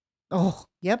 Oh,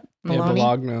 yep. Yeah, Bologna.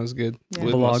 bologna is good Yeah.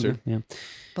 with Bologna, mustard. yeah.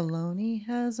 Bologna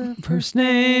has a First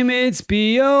name, it's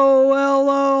B-O-L-O-A.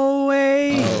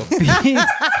 Oh.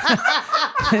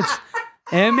 It's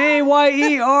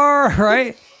M-A-Y-E-R,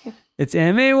 right? It's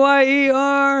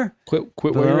M-A-Y-E-R. Quit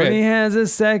where you're Bologna at. has a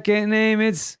second name.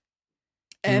 It's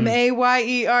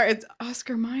M-A-Y-E-R. It's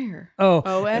Oscar Mayer.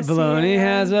 O-S-C-A-R. Bologna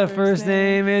has a first first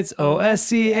name. name. It's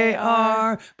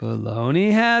O-S-C-A-R.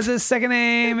 Bologna has a second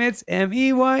name. It's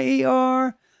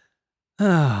M-E-Y-E-R.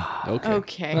 Okay.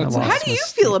 Okay. That's So lost how do my you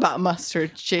feel about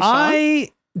mustard, Jay Sean? I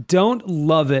don't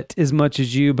love it as much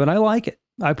as you, but I like it.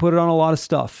 I put it on a lot of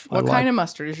stuff. What kind of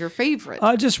mustard is your favorite?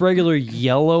 Just regular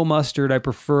yellow mustard. I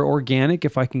prefer organic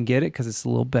if I can get it because it's a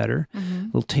little better, a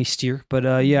little tastier. But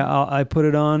I put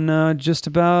it on just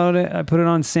about. I put it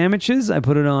on sandwiches. I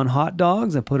put it on hot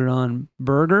dogs. I put it on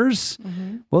burgers.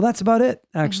 Well, that's about it.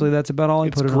 Actually, that's about all I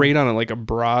It's put it great on. on like a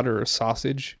brat or a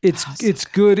sausage. It's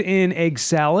good in egg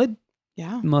salad.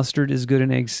 Yeah. Mustard is good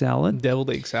in egg salad. Deviled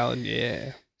egg salad.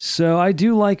 Yeah. So I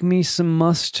do like me some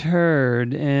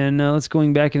mustard. And let's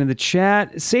going back into the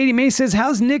chat. Sadie Mae says,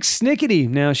 how's Nick Snickety?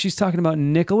 Now, she's talking about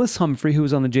Nicholas Humphrey, who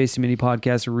was on the Jason Mini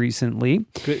podcast recently.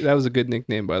 Good. That was a good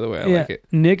nickname, by the way. I like it.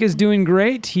 Nick is doing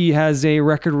great. He has a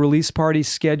record release party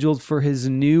scheduled for his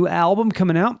new album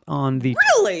coming out on the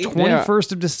Really?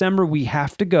 21st of December. We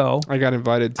have to go. I got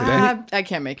invited today. I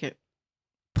can't make it.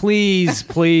 Please,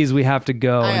 we have to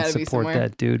go I and gotta be support somewhere.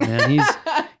 that dude, man.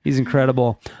 He's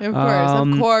incredible. Of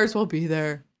Um, course, we'll be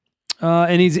there.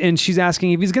 And she's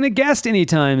asking if he's going to guest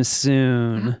anytime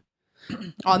soon.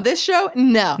 On this show?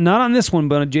 No. Not on this one,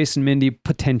 but on Jason Mindy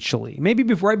potentially. Maybe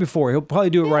right before. He'll probably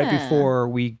do it right Yeah.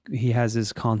 before he has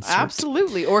his concert.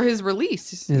 Absolutely. Or his release.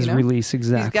 His you know? release,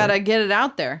 exactly. He's got to get it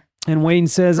out there. And Wayne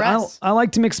says, Press. I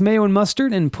like to mix mayo and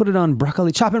mustard and put it on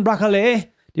broccoli. Chopping broccoli.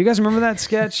 Do you guys remember that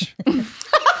sketch?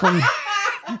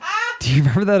 Do you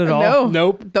remember that at all? No.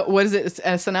 Nope. What is it? It's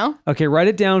SNL? Okay, write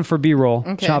it down for B-roll.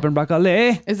 Okay. Chopping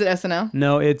broccoli. Is it SNL?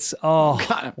 No, it's God,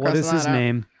 I'm what is crossing his that out.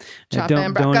 name?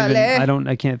 Chopping broccoli.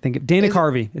 I can't think of Dana Is it-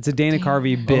 Carvey. It's a Dana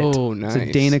Carvey bit. Oh, It's a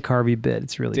nice. Dana Carvey bit.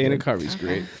 It's really Dana good. Carvey's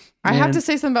great. I have Man. to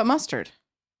say something about mustard.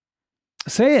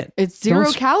 Say it. It's 0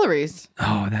 Don't calories.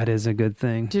 Oh, that is a good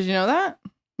thing. Did you know that?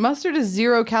 Mustard is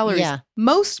 0 calories. Yeah.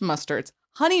 Most mustards.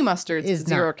 Honey mustards Is is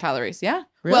 0 not. calories. Yeah.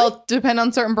 Really? Well, depend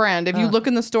on certain brand. If you Oh. look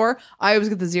in the store, I always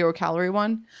get the 0 calorie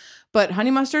one. But honey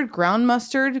mustard, ground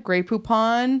mustard, Grey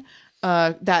Poupon,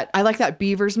 that I like that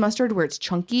Beaver's mustard where it's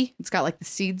chunky. It's got like the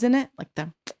seeds in it, like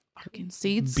the fucking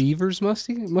seeds. Beaver's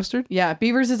mustard? Yeah,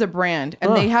 Beaver's is a brand,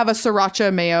 and they have a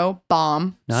sriracha mayo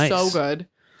bomb. Nice. So good.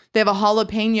 They have a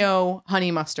jalapeno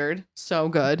honey mustard. So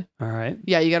good. All right.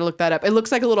 Yeah, you got to look that up. It looks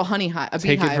like a little honey hive.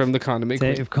 Take it from the condiment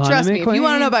queen. Trust me, if you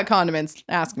want to know about condiments,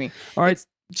 ask me. All right. It's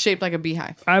shaped like a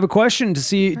beehive. I have a question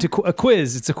a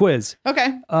quiz. It's a quiz. Okay.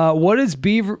 What does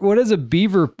beaver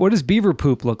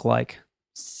poop look like?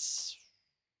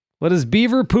 What does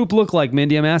beaver poop look like,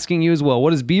 Mindy? I'm asking you as well. What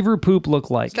does beaver poop look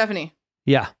like? Stephanie.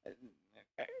 Yeah.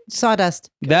 Sawdust.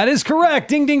 That is correct.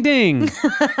 Ding, ding, ding.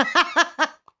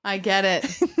 I get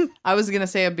it. I was going to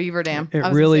say a beaver dam.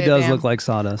 It really does look like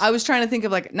sawdust. I was trying to think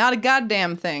of like, not a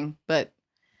goddamn thing, but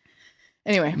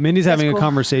anyway. Mindy's having a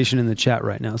conversation in the chat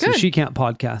right now, so Good. she can't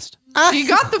podcast. She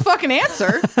got the fucking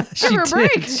answer. Give her a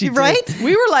break. She did. Right?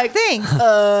 We were like, Thanks. All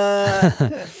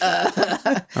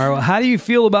right. Well, how do you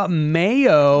feel about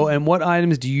mayo, and what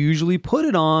items do you usually put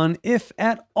it on, if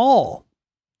at all?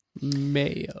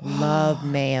 Mayo. Love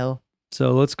mayo.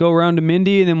 So let's go around to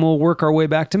Mindy, and then we'll work our way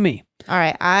back to me. All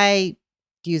right. I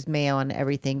use mayo on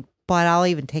everything, but I'll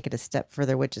even take it a step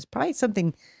further, which is probably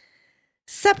something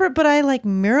separate, but I like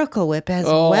Miracle Whip as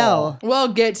well. we'll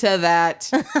get to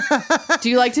that. Do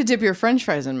you like to dip your French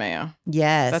fries in mayo?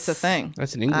 Yes. That's a thing.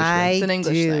 That's an English It's an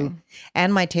English thing.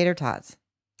 And my tater tots.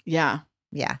 Yeah.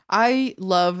 Yeah. I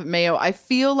love mayo. I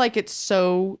feel like it's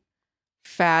so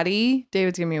fatty.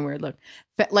 David's giving me a weird look.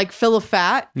 Like full of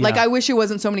fat. Yeah. Like I wish it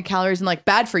wasn't so many calories and like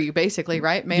bad for you, basically,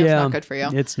 right? Mayo's not good for you.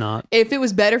 It's not. If it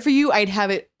was better for you, I'd have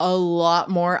it a lot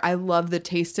more. I love the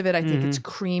taste of it. I think it's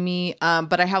creamy.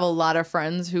 But I have a lot of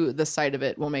friends who the sight of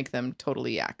it will make them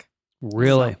totally yak.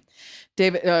 Really?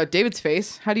 So, David's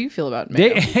face. How do you feel about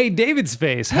mayo? Hey, David's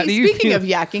face. How Hey, do you speaking feel? of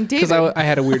yakking, David. Because I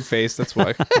had a weird face. That's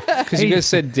why. Because you guys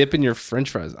said dip in your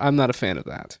French fries. I'm not a fan of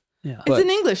that. Yeah. it's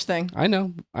an English thing. I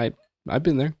know. I've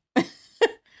been there.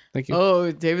 Thank you.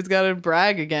 Oh, David's got to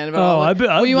brag again about. I've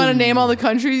been. You want to name all the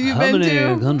countries you've been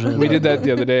to? We did that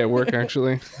the other day at work,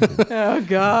 actually. Oh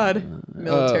God,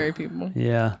 military people.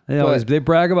 Yeah, they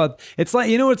brag about. It's like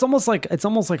it's almost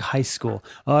like high school.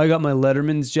 Oh, I got my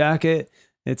Letterman's jacket.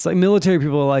 It's like military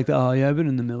people are like, oh yeah, I've been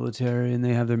in the military, and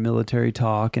they have their military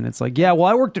talk, and it's like, yeah, well,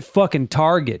 I worked at fucking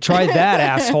Target. Try that,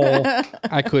 asshole.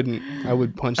 I couldn't. I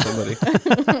would punch somebody.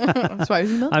 That's why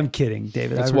he's I'm kidding,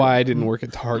 David. That's why I didn't work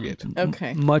at Target.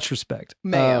 Okay. Much respect.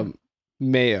 Mayo.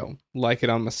 Mayo. Like it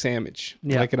on my sandwich.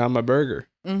 Yeah. Like it on my burger.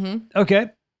 Mm-hmm.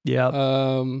 Okay.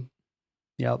 Yeah.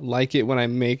 Yeah. Like it when I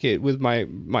make it with my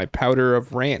powder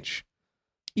of ranch.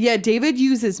 Yeah, David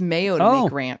uses mayo to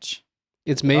make ranch.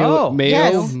 It's mayo,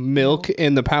 yes. milk,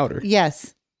 and the powder.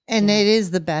 Yes. And it is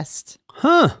the best.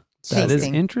 Huh. That is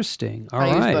Tasting. interesting. All I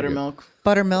right. use buttermilk.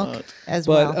 Buttermilk as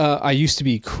But well. I used to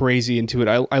be crazy into it.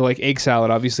 I like egg salad,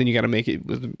 obviously, and you got to make it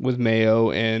with mayo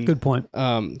and Good point.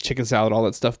 chicken salad, all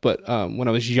that stuff. But when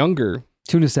I was younger,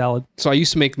 Tuna salad. so I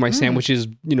used to make my sandwiches,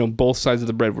 both sides of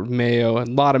the bread with mayo, and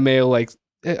a lot of mayo. Like,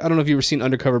 I don't know if you've ever seen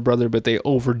Undercover Brother, but they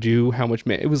overdo how much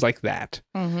mayo. It was like that.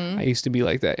 Mm-hmm. I used to be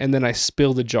like that. And then I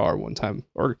spilled a jar one time,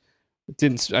 or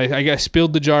didn't. I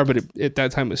spilled the jar, but at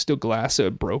that time it was still glass, so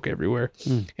it broke everywhere.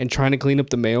 And trying to clean up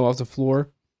the mayo off the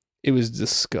floor, it was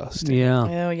disgusting. Yeah.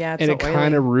 Oh yeah, it's And so it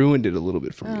kind of ruined it a little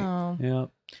bit for me. Oh. Yeah.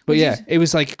 But yeah, it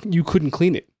was like you couldn't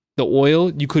clean it. The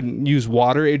oil, you couldn't use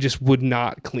water. It just would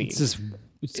not clean. It's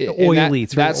And oily.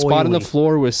 That spot on the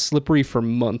floor was slippery for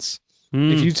months.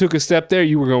 If you took a step there,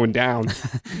 you were going down.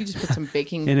 You just put some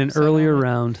baking in an soda earlier on it.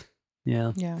 round.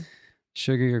 Yeah. Yeah.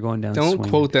 Sugar, you're going down. Don't swinging.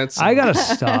 quote that song. I gotta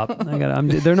stop.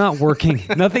 They're not working.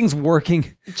 Nothing's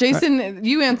working. Jason,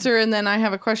 you answer, and then I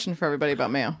have a question for everybody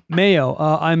about mayo. Mayo.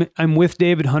 I'm with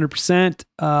David 100%.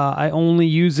 I only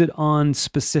use it on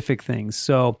specific things.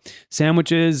 So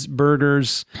sandwiches,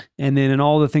 burgers, and then in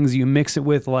all the things you mix it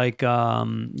with, like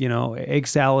egg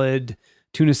salad,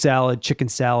 tuna salad, chicken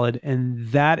salad, and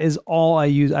that is all I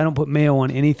use. I don't put mayo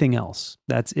on anything else.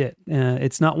 That's it.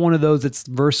 It's not one of those that's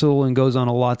versatile and goes on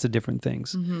lots of different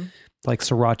things, like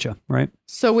sriracha, right?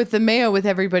 So with the mayo, with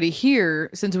everybody here,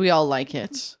 since we all like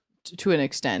it to an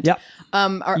extent, Yeah.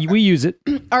 We use it.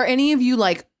 Are any of you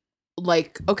like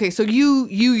okay? So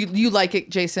you like it,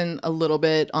 Jason, a little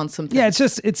bit on some things. Yeah,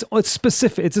 it's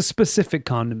specific. It's a specific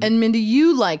condiment. And Mindy,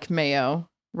 you like mayo,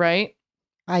 right?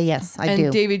 Yes, I and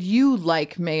do. David, you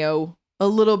like mayo a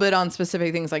little bit on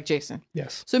specific things like Jason.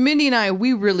 Yes. So Mindy and I,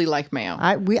 we really like mayo.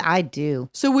 I do.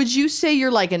 So would you say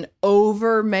you're like an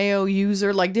over mayo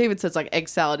user? Like David says, like egg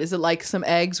salad. Is it like some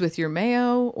eggs with your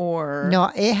mayo or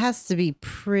No, it has to be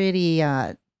pretty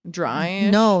dry?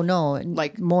 No,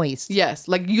 Like moist. Yes,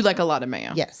 like you like a lot of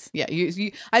mayo. Yes. Yeah,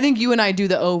 you I think you and I do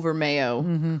the over mayo.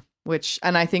 Mm-hmm.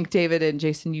 and I think David and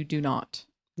Jason, you do not.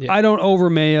 Yeah. I don't over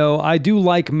mayo. I do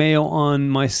like mayo on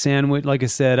my sandwich. Like I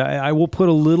said, I will put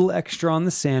a little extra on the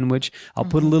sandwich. I'll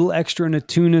put a little extra in a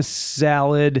tuna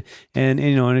salad and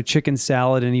in a chicken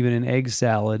salad and even an egg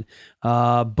salad.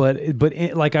 But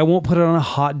I won't put it on a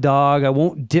hot dog. I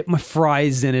won't dip my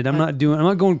fries in it. I'm not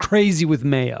going crazy with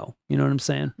mayo. You know what I'm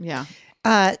saying? Yeah.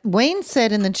 Wayne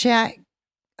said in the chat,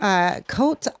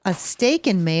 coat a steak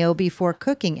in mayo before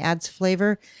cooking, adds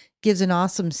flavor, gives an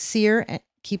awesome sear, and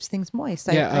keeps things moist.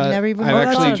 I never even I've thought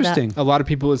actually, of that. interesting. A lot of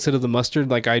people, instead of the mustard,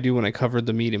 like I do when I cover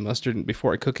the meat in mustard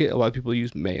before I cook it, a lot of people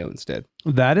use mayo instead.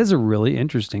 That is a really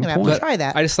interesting I'm gonna have point. to try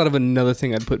that. I just thought of another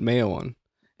thing I'd put mayo on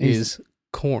is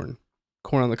corn.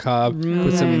 Corn on the cob.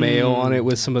 Put some mayo on it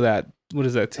with some of that, what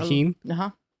is that, tahini?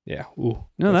 Uh-huh. Yeah. Ooh.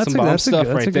 No, that's a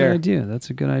good idea. That's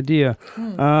a good idea.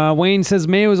 Wayne says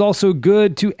mayo is also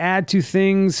good to add to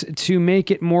things to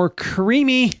make it more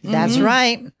creamy. That's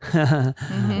right. Of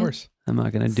course. I'm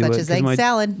not going to do Such it. as 'cause egg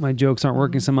salad. My jokes aren't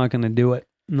working, so I'm not going to do it.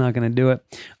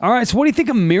 All right. So what do you think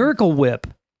of Miracle Whip?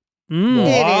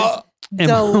 It is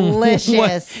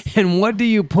delicious. What do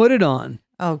you put it on?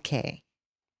 Okay.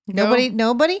 Go.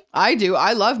 Nobody? I do.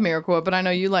 I love Miracle Whip, but I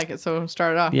know you like it, so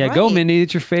start it off. Yeah, go, Right. Mindy.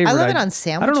 It's your favorite. I love it on I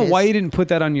sandwiches. don't know why you didn't put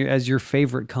that on as your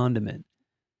favorite condiment.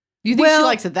 You think she Well,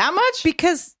 likes it that much?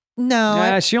 Because, no.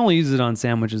 Yeah, she only uses it on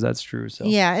sandwiches. That's true. So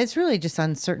Yeah, it's really just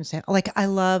on certain like I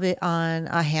love it on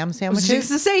ham I was sandwiches. just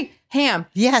to say ham.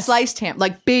 Yes. Sliced ham,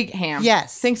 like big ham.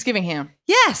 Yes. Thanksgiving ham.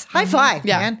 Yes, high five,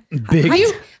 Yeah. man. Big.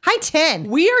 High 10.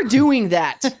 We are doing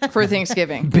that for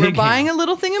Thanksgiving. Big We're buying ham. a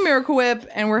little thing of Miracle Whip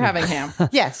and we're having ham.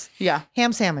 Yes, Yeah.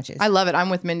 ham sandwiches. I love it. I'm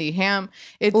with Mindy. Ham.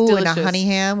 It's Ooh, delicious. and a honey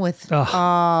ham with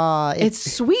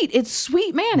It's sweet. It's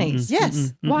sweet mayonnaise.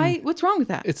 yes. Why? What's wrong with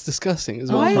that? It's disgusting.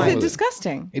 Why wrong is it with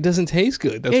disgusting? It doesn't taste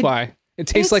good. That's It- why. It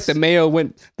tastes like it's-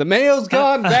 the mayo's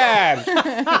gone bad.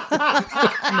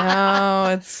 No,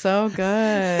 it's so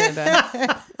good.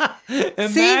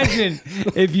 Imagine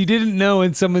if you didn't know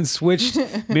and someone switched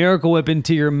Miracle Whip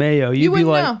into your mayo. You'd You be wouldn't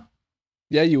like, know.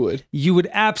 Yeah, you would. you would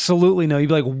absolutely know. You'd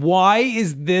be like, why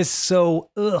is this so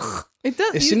ugh? It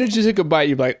does. As soon as you took a bite,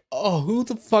 you'd be like, oh, who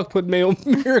the fuck put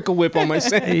Miracle Whip on my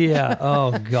sandwich? Yeah.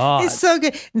 Oh God. It's so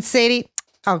good. And Sadie,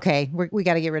 okay, we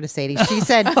got to get rid of Sadie. She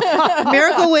said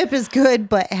Miracle Whip is good,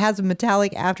 but it has a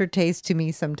metallic aftertaste to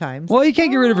me sometimes. Well, you can't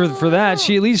get rid of her for that.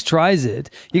 She at least tries it.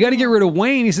 You got to get rid of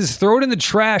Wayne. He says, throw it in the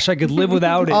trash. I could live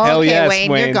without it. Okay, Hell yes,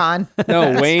 Wayne, Wayne. you're gone.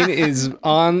 No, Wayne is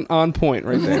on point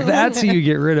right there. That's who you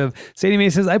get rid of. Sadie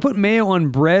Mae says, I put mayo on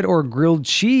bread or grilled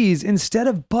cheese instead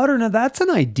of butter. Now, that's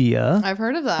an idea. I've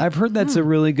heard of that. I've heard that's a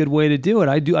really good way to do it.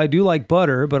 I do like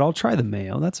butter, but I'll try the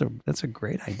mayo. That's a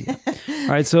great idea. All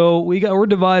right, so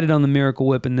we're divided on the Miracle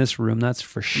Whip in this room. That's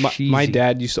for cheesy. My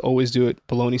dad used to always do it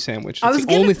bologna sandwich. I It's was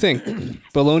the gonna- only thing.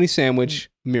 Bologna sandwich,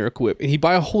 Miracle Whip. And he'd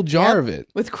buy a whole jar of it.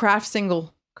 With Kraft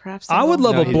single. I would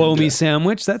love No, a he blow didn't me do it.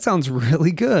 sandwich. That sounds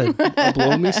really good. A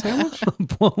bologna sandwich?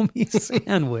 Blow me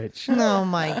sandwich. Oh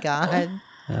my God.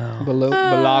 Bologna.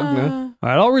 All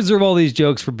right, I'll reserve all these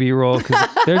jokes for B-roll because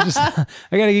they're just. I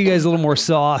got to give you guys a little more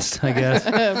sauced, I guess.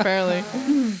 Apparently.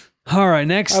 All right,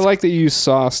 next. I like that you used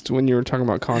sauced when you were talking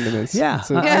about condiments. Yeah.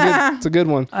 It's a good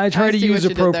one. I try I to see what use you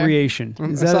did there. appropriation.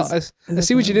 Is that I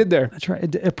see what you did there. I try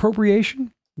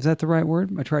appropriation? Is that the right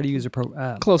word? I try to use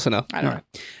Close enough. I don't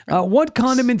know. what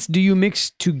condiments do you mix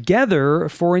together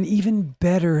for an even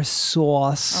better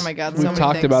sauce? Oh my God. We've so many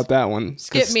talked things. about that one.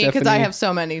 Skip me because I have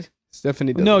so many.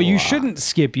 Stephanie does No, a you lot. shouldn't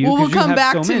skip you. Well, 'cause we'll you come have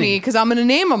back so to many. me because I'm going to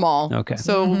name them all. Okay.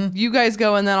 So you guys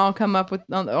go and then I'll come up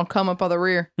on the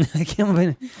rear. I can't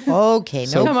believe it. Okay,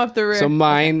 So- no. Come up the rear. So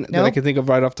mine that I Nope. can think of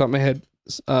right off the top of my head,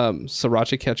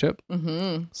 sriracha ketchup,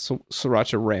 Mm-hmm.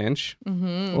 sriracha ranch.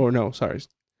 Mm-hmm. Or no, sorry.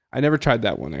 I never tried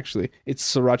that one actually. It's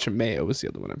sriracha mayo was the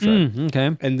other one I've tried.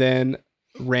 Okay. And then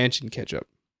ranch and ketchup.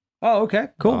 Oh, okay.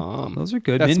 Cool. Those are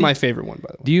good. That's Mindy, my favorite one, by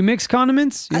the way. Do you mix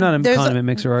condiments? You're not a There's condiment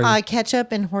mixer, are you?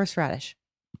 Ketchup and horseradish.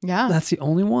 Yeah. That's the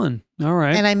only one. All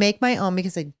right. And I make my own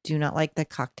because I do not like the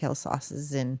cocktail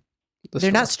sauces and The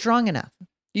they're not straw. strong enough.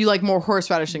 You like more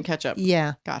horseradish than ketchup.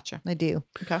 Yeah, Gotcha. I do.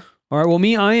 Okay. All right. Well,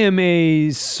 me, I am a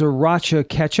sriracha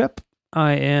ketchup.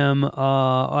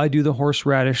 I do the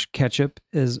horseradish ketchup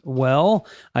as well.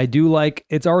 I do like,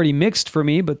 it's already mixed for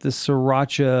me, but the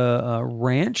sriracha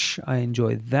ranch, I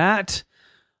enjoy that.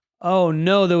 Oh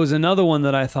no, there was another one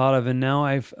that I thought of and now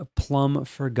I've plumb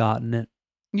forgotten it.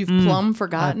 You've plumb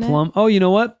forgotten it? Oh, you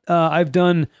know what? I've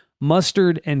done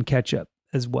mustard and ketchup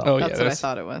as well. Oh, yeah, That's what I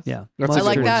thought it was. Yeah. That's I a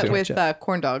like good one, that too. with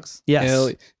corn dogs. Yes. Hell,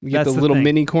 you get That's the the little thing.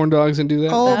 mini corn dogs and do that.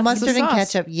 Oh, That's the mustard and sauce.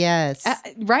 ketchup. Yes.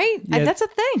 Right? Yeah. That's a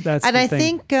thing. That's and the I thing.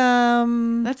 think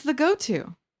That's the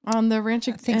go-to. on the ranch.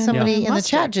 I think somebody in the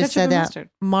chat just said that. Mustard.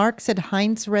 Mark said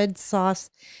Heinz red sauce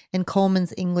and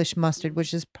Coleman's English mustard,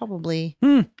 which is probably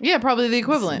Yeah, probably the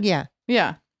equivalent. Yeah.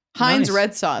 Heinz Nice.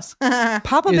 red sauce.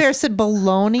 Papa Bear said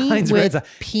bologna Heinz red with sauce.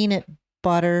 peanut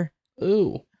butter.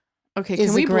 Ooh. Okay, Is can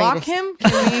the we block greatest. him?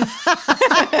 Can we?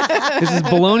 This is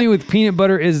bologna with peanut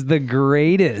butter is the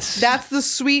greatest. That's the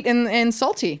sweet and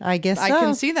salty. I guess I so.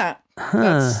 can see that.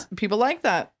 That's, people like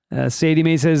that. Sadie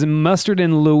Mae says mustard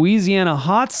and Louisiana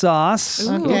hot sauce.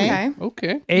 Ooh, Okay.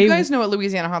 Okay. A- You guys know what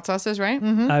Louisiana hot sauce is, right?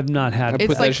 I've not had it. Put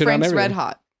It's that like shit on Frank's everything. Red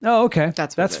Hot. Oh, okay.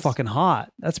 That's what it is. fucking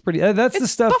hot. That's pretty. That's the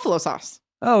It's stuff. buffalo sauce.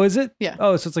 Oh, is it? Yeah.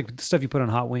 Oh, so it's like the stuff you put on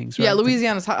hot wings, right? Yeah,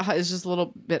 Louisiana's hot is just a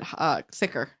little bit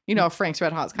thicker. You know, Frank's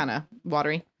Red Hot's kind of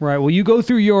watery. Right. Well, you go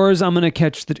through yours. I'm gonna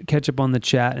catch up on the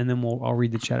chat, and then I'll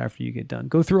read the chat after you get done.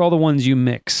 Go through all the ones you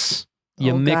mix.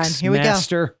 You Oh, God. mix Here we go.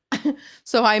 master.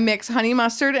 So I mix honey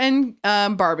mustard and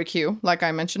barbecue, like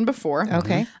I mentioned before.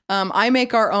 Okay. I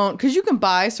make our own because you can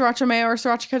buy sriracha mayo or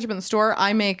sriracha ketchup in the store.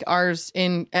 I make ours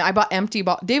I bought empty.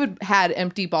 David had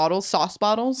empty bottles, sauce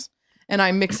bottles, and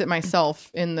I mix it myself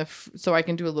in so I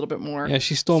can do a little bit more. Yeah,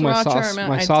 she stole my Sriracha sauce, amount.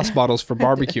 my I sauce did. bottles for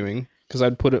barbecuing because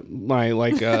I'd put it my what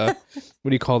do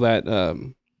you call that?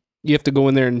 You have to go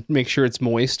in there and make sure it's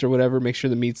moist or whatever, make sure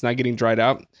the meat's not getting dried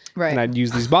out. Right. And I'd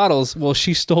use these bottles. Well,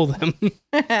 she stole them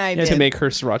I to did. make her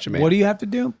sriracha mayo. What do you have to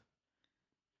do?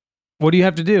 What do you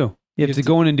have to do? You have to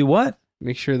go in and do what?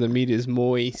 Make sure the meat is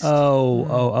moist.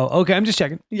 Oh. Okay, I'm just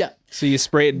checking. Yeah. So you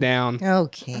spray it down.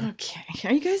 Okay. Okay.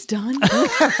 Are you guys done?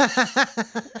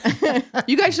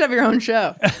 You guys should have your own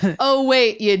show. Oh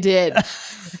wait, you did.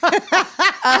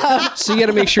 So you got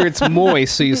to make sure it's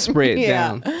moist. So you spray it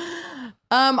Yeah. down.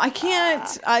 I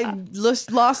can't. I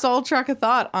lost all track of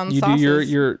thought on You sauces.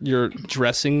 do your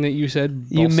dressing that you said.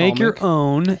 You make your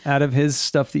balsamic. own out of his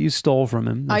stuff that you stole from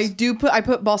him. I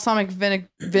put balsamic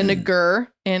vinegar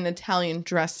in Italian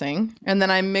dressing, and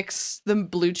then I mix the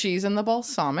blue cheese and the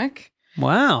balsamic.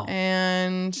 Wow.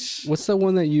 And What's the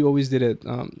one that you always did at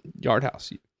Yard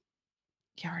House?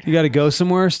 You got to go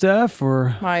somewhere, Steph,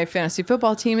 or my fantasy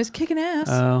football team is kicking ass.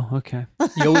 oh, okay.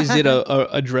 You always did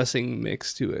a dressing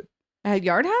mix to it. At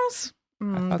Yard House?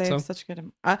 thought They so. have such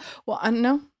good.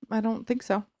 No, I don't think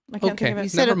so. I can't Okay, think of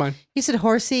it. never mind. You said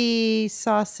horsey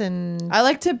sauce and I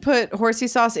like to put horsey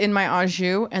sauce in my au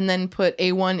jus and then put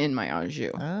A1 in my au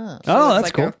jus. oh, Oh, it's that's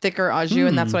like cool. a thicker au jus,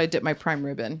 and that's what I dip my prime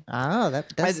rib in.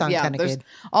 that does sound kind of there's- good.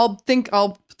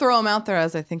 I'll throw them out there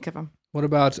as I think of them. What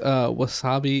about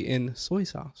wasabi and soy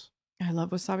sauce? I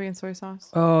love wasabi and soy sauce.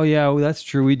 Oh yeah, well, that's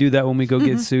true. We do that when we go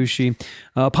get sushi.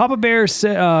 Papa Bear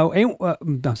said,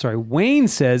 I'm sorry, Wayne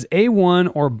says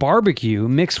A1 or barbecue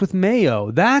mixed with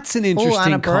mayo. That's an on a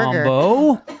interesting burger.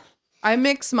 combo. I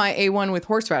mix my A1 with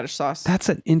horseradish sauce That's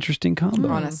an interesting combo.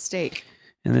 on a steak.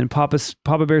 And then Papa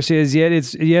Bear says,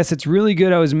 it's really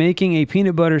good. I was making a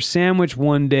peanut butter sandwich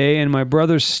one day, and my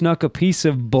brother snuck a piece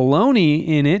of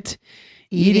bologna in it.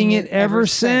 Eating it ever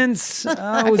since.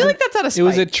 I feel like that's out of spite. It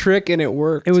was a trick and it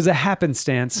worked. It was a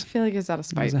happenstance. I feel like it's out of It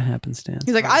spite. was a happenstance.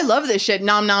 He's like, I love this shit.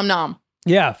 Nom nom nom.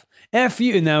 Yeah. F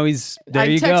you. And now he's there. I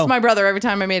You text go. my brother every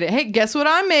time I made it. Hey, guess what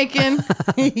I'm making?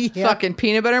 Yeah. Fucking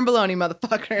peanut butter and bologna,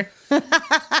 motherfucker.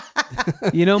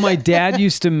 You know, my dad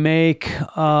used to make.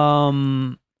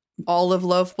 Olive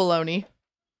loaf bologna.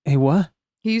 Hey, what?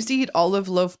 He used to eat olive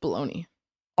loaf bologna.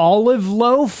 Olive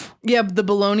loaf? Yeah, the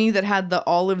bologna that had the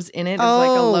olives in it is like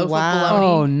a Oh, loaf wow. of bologna.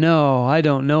 Oh no, I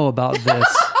don't know about this.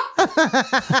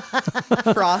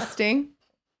 Frosting,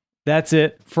 That's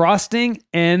it. Frosting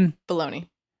and bologna.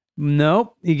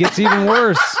 nope. It gets even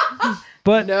worse.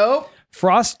 But Nope.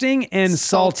 frosting and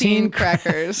saltine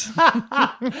crackers.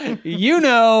 You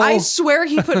know, I swear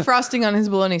he put frosting on his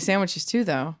bologna sandwiches too,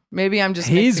 though. Maybe I'm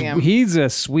just mixing them. he's a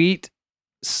sweet,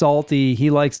 salty. He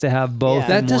likes to have both. Yeah. in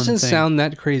That one doesn't thing. sound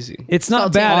that crazy. It's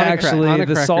not Saltine bad on a actually. on a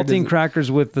The cracker saltine doesn't-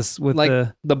 crackers with Like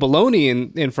the. the bologna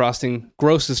in frosting,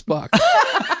 gross as fuck.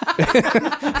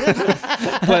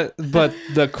 but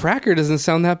the cracker doesn't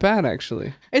sound that bad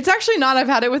actually. It's actually not. I've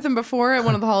had it with him before at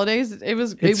one of the holidays. It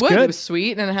was It's It good. was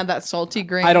sweet and it had that salty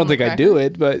grain. I don't on the think I cracker. do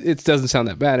it, but it doesn't sound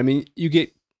that bad. I mean, you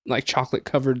get like chocolate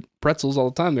covered pretzels all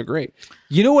the time. They're great.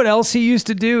 You know what else he used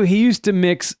to do? He used to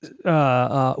mix.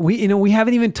 We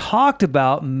haven't even talked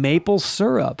about maple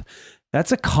syrup.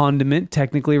 That's a condiment,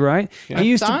 technically, right? Yeah. He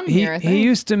used It's to on here, I he think.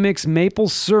 used to mix maple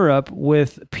syrup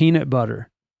with peanut butter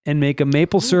and make a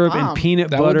maple syrup wow. and peanut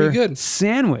That would be butter good.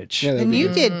 sandwich. Yeah, that'd And be you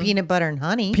good. did peanut butter and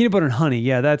honey. Peanut butter and honey.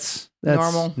 Yeah, that's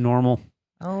Normal.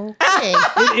 Okay.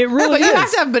 It really But you have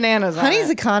is. to have bananas on Honey's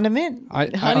it. a condiment.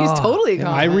 Honey's Oh, totally a yeah.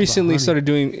 I condiment. recently honey. started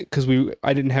doing because we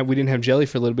didn't have jelly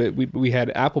for a little bit. We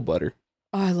had apple butter.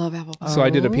 Oh, I love apple pie. So I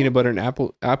did a peanut butter and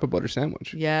apple butter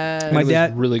sandwich. Yes. My was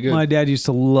dad really good. My dad used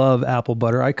to love apple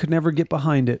butter. I could never get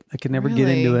behind it. I could never get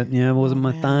into Really? it. Yeah, it wasn't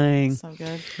my Man, thing. So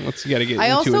good. You got to get I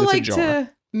into also it. It's like a jar. to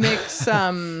mix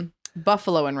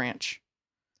buffalo and ranch.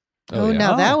 Oh, yeah.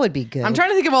 now Oh. that would be good. I'm trying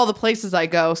to think of all the places I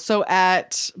go. So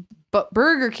at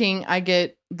Burger King, I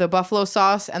get the buffalo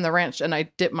sauce and the ranch, and I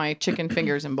dip my chicken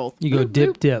fingers in both. You go Bloop, dip,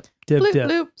 bloop, dip, dip, bloop, dip.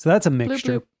 bloop, So that's a bloop,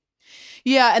 mixture. bloop.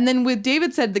 Yeah, and then with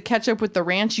David said the ketchup with the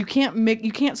ranch, you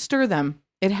can't stir them.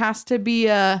 It has to be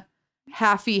a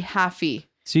halfy.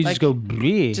 So you Like, just go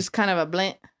bleh, Just kind of a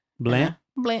blend. bleh.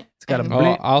 Blend. It's got a And-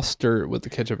 blend. I'll stir it with the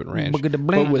ketchup and ranch. Look at the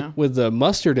But blend. know. with the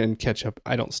mustard and ketchup,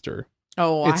 I don't stir.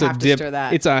 Oh, It's I a have dip. to stir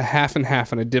that. It's a half and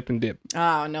half and a dip and dip.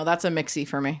 Oh, no, that's a mixie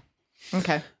for me.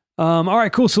 Okay. All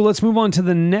right, cool. So let's move on to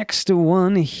the next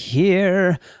one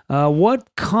here. What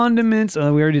condiments? We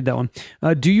already did that one.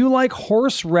 Do you like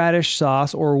horseradish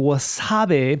sauce or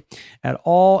wasabi at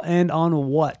all, and on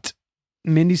what?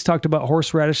 Mindy's talked about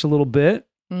horseradish a little bit.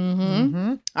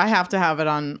 Mm-hmm. I have to have it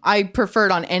on. I prefer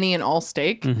it on any and all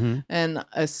steak, and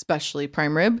especially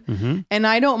prime rib. And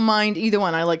I don't mind either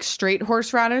one. I like straight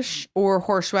horseradish or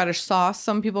horseradish sauce,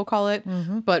 some people call it,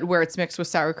 but where it's mixed with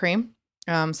sour cream.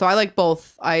 So I like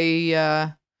both.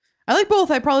 I like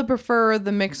both. I probably prefer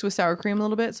the mix with sour cream a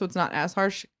little bit, so it's not as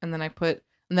harsh. And then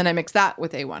I mix that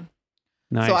with A1.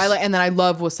 Nice. So and then I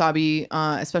love wasabi,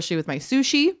 especially with my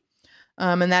sushi.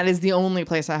 And that is the only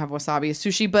place I have wasabi is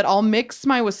sushi. But I'll mix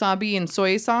my wasabi and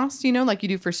soy sauce, like you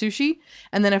do for sushi.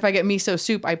 And then if I get miso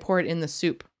soup, I pour it in the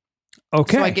soup.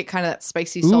 Okay. So I get kind of that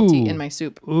spicy, salty Ooh. in my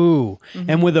soup. Ooh.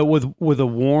 And with a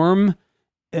warm,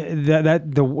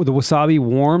 the wasabi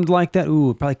warmed like that,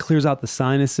 ooh, it probably clears out the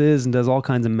sinuses and does all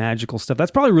kinds of magical stuff.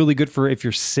 That's probably really good for if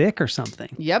you're sick or something.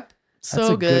 Yep. That's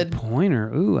So a good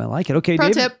pointer. Ooh, I like it. Okay, Pro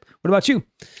David, tip. what about you?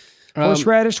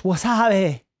 Horseradish,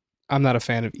 wasabi. I'm not a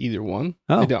fan of either one.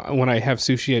 Oh. When I have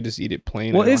sushi, I just eat it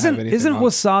plain. Well, I don't have isn't anything on.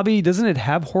 wasabi? Doesn't it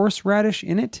have horseradish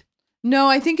in it? No,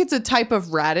 I think it's a type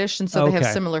of radish, and so they have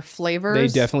Okay. similar flavors.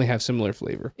 They definitely have similar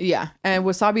flavor. Yeah, and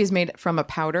wasabi is made from a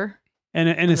powder. And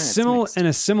a then it's similar mixed. and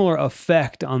a similar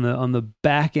effect on the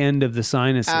back end of the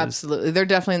sinuses. Absolutely, they're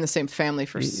definitely in the same family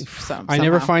for some. I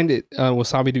never somehow. find it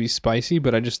wasabi to be spicy,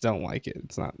 but I just don't like it.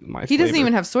 It's not my. He doesn't flavor.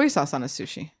 even have soy sauce on his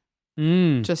sushi.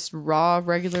 Mm. Just raw,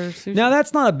 regular sushi. Now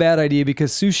that's not a bad idea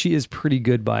because sushi is pretty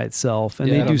good by itself, and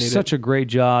Yeah, I they don't do need such a great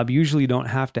job. Usually, you don't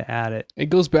have to add it. It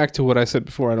goes back to what I said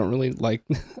before. I don't really like.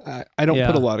 I don't Yeah.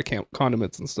 put a lot of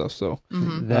condiments and stuff, so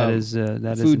That is that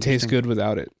is food tastes interesting. good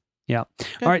without it. Yeah.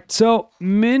 All right. So,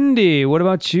 Mindy, what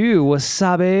about you?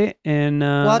 Wasabi and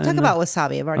well, I'll talk about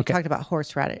wasabi. I've already okay. talked about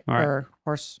horseradish All right. or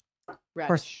horse.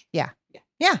 Radish. Yeah.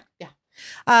 Yeah.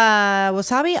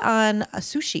 Wasabi on a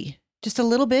sushi, just a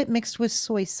little bit mixed with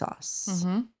soy sauce.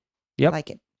 Mm-hmm. Yep. I like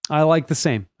it. I like the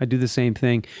same. I do the same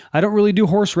thing. I don't really do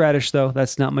horseradish though.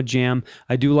 That's not my jam.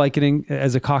 I do like it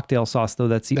as a cocktail sauce though.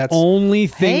 That's the only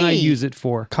thing I Hey. use it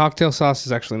for. Cocktail sauce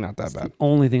is actually not that bad.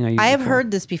 Only thing I use. I it have for.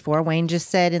 heard this before. Wayne just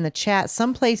said in the chat,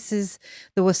 some places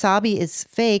the wasabi is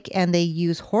fake and they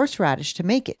use horseradish to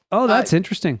make it. Oh, that's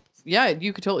interesting. Yeah,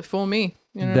 you could totally fool me.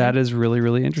 You know That is really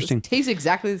really interesting. It tastes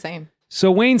exactly the same.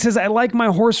 So Wayne says, I like my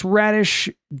horseradish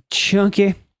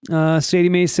chunky. Sadie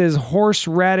Mae says,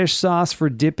 horseradish sauce for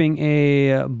dipping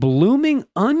a blooming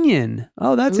onion.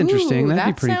 Oh, that's interesting. Ooh, That'd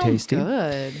be that pretty sounds tasty.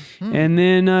 Good. And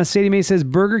then Sadie Mae says,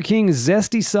 Burger King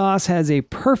zesty sauce has a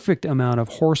perfect amount of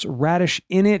horseradish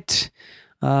in it.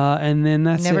 And then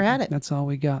that's Never had it. That's all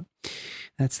we got.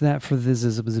 That's that for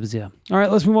the All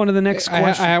right, let's move on to the next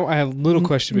question. I have a little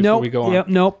question before nope. we go on. Yep,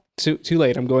 nope. Too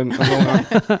late. I'm going on.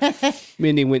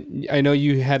 Mindy, when I know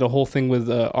you had a whole thing with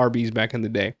Arby's back in the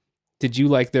day. Did you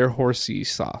like their horsey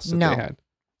sauce that No. they had?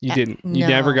 You didn't. You no.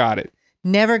 never got it.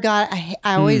 Never got.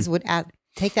 I always would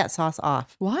take that sauce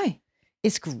off. Why?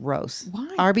 It's gross. Why?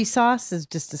 Arby sauce is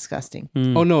just disgusting.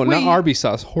 Oh no, Wait. not Arby's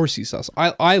sauce. Horsey sauce.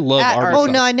 I love At Arby's Oh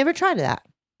sauce. no, I never tried that.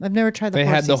 I've never tried the. They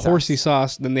had the horsey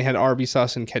sauce. sauce, then they had Arby's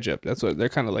sauce and ketchup. That's what they're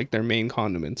kind of like their main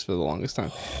condiments for the longest time.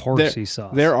 Horsey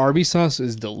sauce. Their Arby's sauce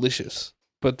is delicious,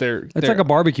 but It's like a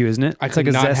barbecue, isn't it? I It's could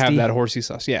like a not zesty, have that horsey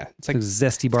sauce. Yeah, it's like like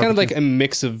zesty it's barbecue. kind of like a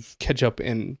mix of ketchup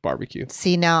and barbecue.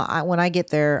 See now, when I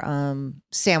get their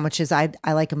sandwiches, I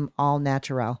like them all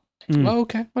natural. Oh,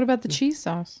 okay. What about the cheese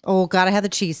sauce? Oh, gotta have the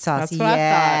cheese sauce. That's what I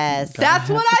yes, thought. That's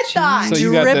what I thought. So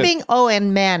you got the- dripping. Oh,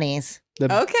 and mayonnaise,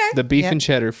 Okay. The beef Yep. and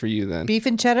cheddar for you then. beef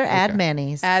and cheddar. Add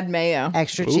mayonnaise, Add mayo.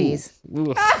 extra Ooh. cheese.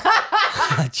 Ooh.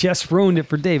 I just ruined it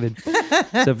for David.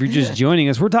 So if you're just joining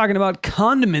us, we're talking about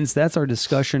condiments. That's our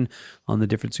discussion on the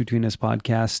Difference Between Us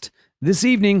podcast this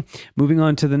evening. Moving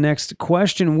on to the next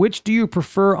question. Which do you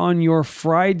prefer on your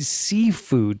fried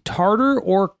seafood, tartar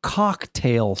or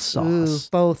cocktail sauce? Ooh,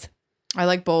 both. I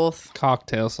like both.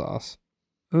 Cocktail sauce.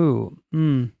 Ooh.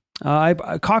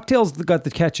 Cocktail's got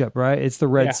the ketchup, right? It's the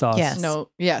red sauce. Yes. No,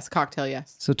 yes, cocktail,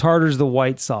 yes. So tartar's the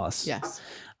white sauce. Yes.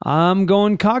 I'm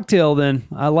going cocktail then.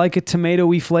 I like a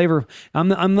tomatoey flavor. I'm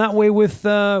that way with He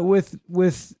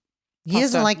doesn't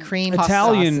Pasta. like cream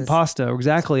Italian sauces. pasta.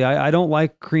 Exactly. I don't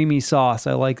like creamy sauce.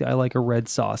 I like a red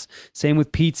sauce. Same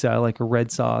with pizza. I like a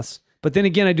red sauce. But then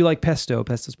again, I do like pesto.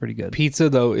 Pesto's pretty good. Pizza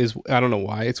though is, I don't know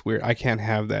why it's weird. I can't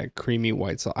have that creamy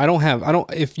white sauce.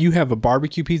 If you have a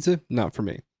barbecue pizza, not for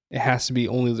me. It has to be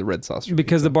only the red sauce.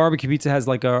 Because the barbecue pizza has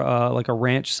like a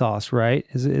ranch sauce, right?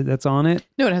 That's on it?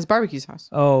 No, it has barbecue sauce.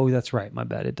 Oh, that's right. My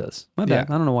bad. It does. My bad.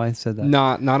 Yeah. I don't know why I said that.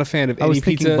 Not a fan of I was any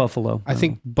thinking pizza. buffalo. I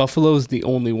think buffalo's the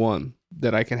only one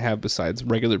that I can have besides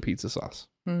regular pizza sauce.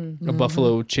 A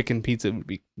buffalo chicken pizza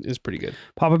is pretty good.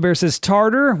 Papa Bear says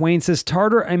tartar. Wayne says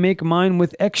tartar. I make mine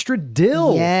with extra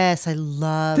dill. Yes, I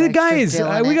love The extra guy is.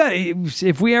 dill in We it. got.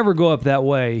 If we ever go up that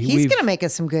way, He's going to make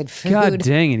us some good food. God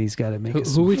dang it, he's got to make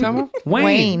us. Who are we talking about?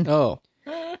 Wayne. Oh,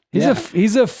 He's a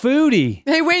foodie.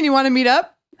 Hey, Wayne, you want to meet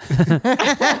up?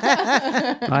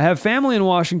 I have family in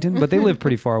Washington, but they live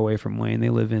pretty far away from Wayne. They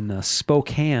live in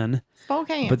Spokane.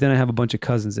 Okay. But then I have a bunch of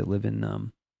cousins that live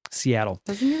in Seattle.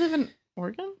 Doesn't he live in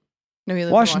Oregon? No, he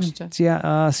lives Washington. in Washington.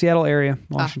 Yeah, Seattle area,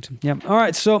 Washington. Yep. All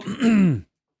right. So,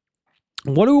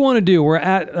 what do we want to do? We're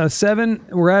at 7.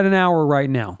 We're at an hour right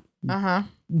now. Uh-huh.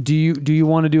 Do you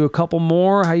want to do a couple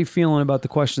more? How you feeling about the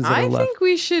questions that I are left? think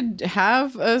we should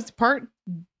have a part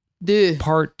 2.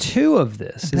 Part 2 of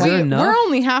this. Is there enough? We're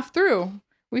only half through.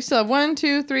 We still have 1,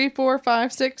 2, 3, 4,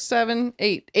 5, 6, 7,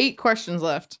 8. 8 questions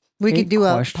left. We 8 could do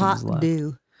a questions pot left.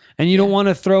 do. And you don't want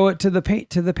to throw it to the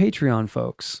Patreon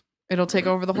folks. It'll take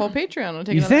over the whole Patreon. It'll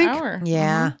take You another think? hour.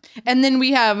 Yeah. And then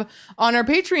we have on our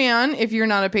Patreon, if you're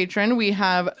not a patron, we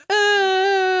have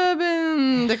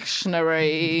Urban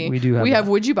Dictionary. We do have We have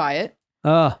that. Would You Buy It?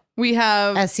 We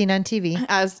have As seen on TV.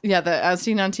 as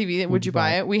seen on TV. Would you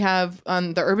buy it? We have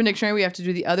on the Urban Dictionary. We have to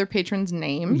do the other patrons'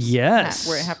 names. Yes.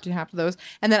 Where I have to have those,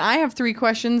 and then I have 3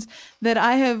 questions that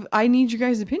I need your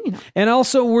guys' opinion on, And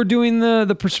also, we're doing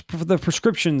the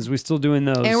prescriptions. We're still doing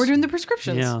those. and we're doing the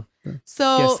prescriptions. Yeah.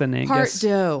 So Guess the name- part guess-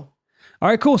 2. All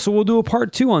right, cool. So we'll do a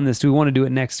part 2 on this. Do we want to do it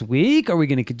next week? Are we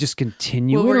going to just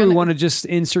continue Well, it, we're or do we gonna- want to just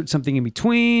insert something in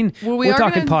between? Well, we we're are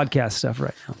talking gonna- podcast stuff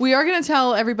right now. We are going to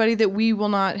tell everybody that we will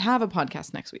not have a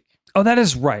podcast next week. Oh, that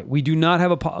is right. We do not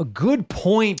have a good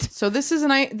point. So this is a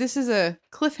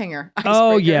cliffhanger.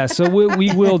 Oh, icebreaker. yeah. So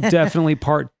we will definitely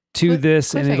part 2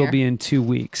 this, and it'll cliffhanger. be in 2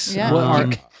 weeks. Yeah. what are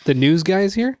the news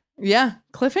guys here? Yeah,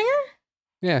 cliffhanger.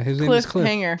 Yeah, his name is Cliff.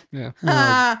 Cliffhanger. Yeah.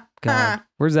 Ah, God.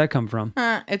 Where's that come from?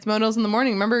 It's Monos in the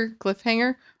Morning. Remember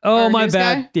Cliffhanger? Oh, Our my news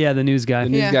bad. guy? Yeah, the news guy.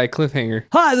 The news Yeah. guy Cliffhanger.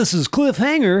 Hi, this is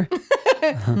Cliffhanger.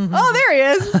 Oh, there he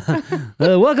is.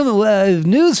 Welcome to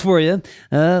news for you.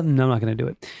 No, I'm not going to do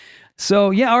it. So,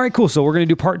 yeah, all right, cool. So we're going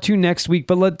to do part 2 next week,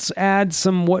 but let's add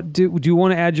some, do you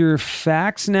want to add your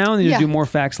facts now? And then Yeah. do more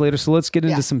facts later. So let's get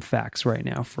into Yeah. some facts right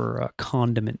now for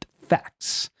condiment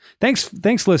facts. Thanks,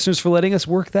 listeners, for letting us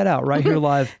work that out right here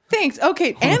live. Thanks.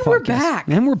 Okay, on the and we're podcast. back.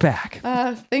 And we're back.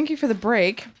 Thank you for the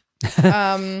break.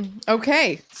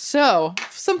 Okay, so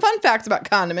some fun facts about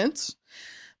condiments.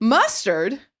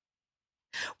 Mustard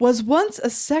was once a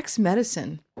sex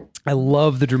medicine. I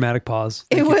love the dramatic pause.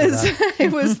 Thank It you for was that.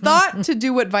 it was thought to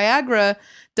do what Viagra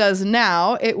does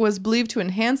now. It was believed to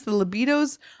enhance the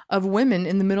libidos of women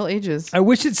in the Middle Ages. I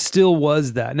wish it still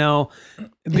was that. Now,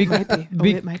 It might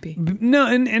be. It might be. No,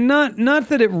 and not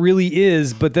that it really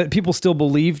is, but that people still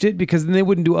believed it because then they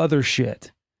wouldn't do other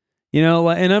shit. You know,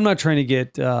 and I'm not trying to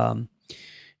get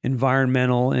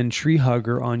environmental and tree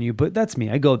hugger on you, but that's me.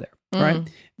 I go there, right?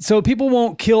 So people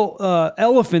won't kill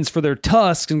elephants for their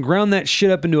tusks and ground that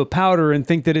shit up into a powder and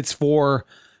think that it's for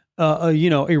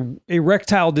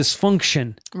erectile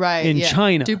dysfunction. Right. in yeah.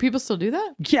 China. Do people still do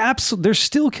that? Yeah, absolutely. They're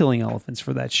still killing elephants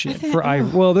for that shit. think- For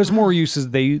ivory. Well, there's more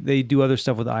uses. They do other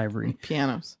stuff with ivory.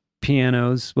 Pianos.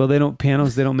 Pianos. Well, they don't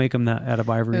make them that out of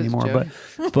ivory That was a anymore.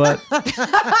 joke.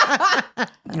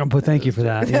 But thank you for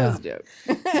that. That Yeah. was a joke.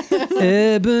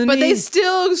 Ebony. But they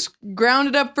still ground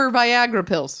it up for Viagra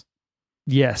pills.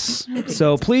 Yes.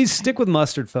 So please stick with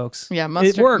mustard, folks. Yeah,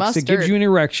 mustard. It works. Mustard. It gives you an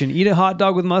erection. Eat a hot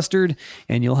dog with mustard,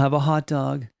 and you'll have a hot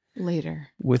dog Later.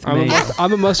 with I'm me.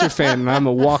 I'm a mustard fan, and I'm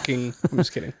a walking. I'm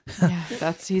just kidding.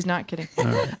 Yeah, he's not kidding.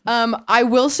 I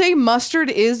will say mustard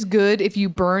is good if you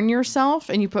burn yourself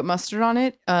and you put mustard on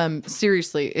it.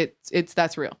 Seriously,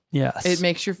 that's real. Yes. It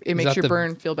makes your that your the-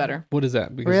 burn feel better. What is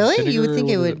that? Because Really? vinegar You would or think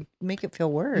what it is would make it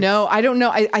feel worse. No, I don't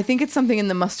know. I think it's something in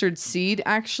the mustard seed,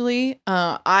 actually.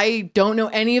 I don't know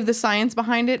any of the science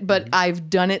behind it, but I've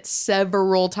done it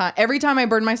several times. Every time I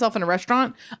burned myself in a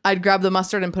restaurant, I'd grab the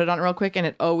mustard and put it on real quick, and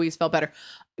it always felt better.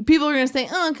 People are going to say,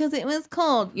 oh, because it was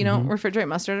cold. You don't refrigerate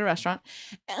mustard at a restaurant.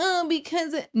 Oh,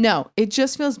 because it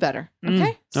just feels better.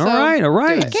 Okay? All right. do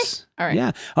it. Okay. All right.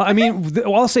 Yeah. I mean,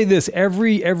 I'll say this.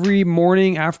 Every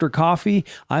morning after coffee,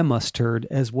 I mustard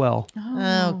as well.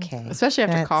 Okay. Especially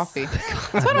after That's- coffee.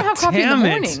 That's why I don't have coffee in the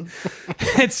Damn it. morning.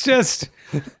 It's just,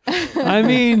 I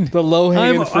mean, The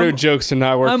low-hanging I'm- fruit jokes are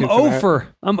not working.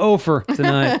 I'm over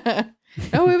tonight.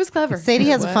 Oh, it was clever. Sadie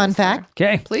has a It fun was fact.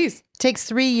 clever. Okay. Please. Takes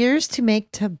 3 years to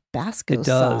make Tabasco It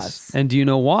does. sauce. And do you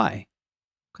know why?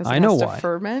 'Cause I it know has to why.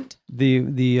 ferment.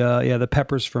 The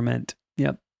peppers ferment.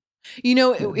 Yep. You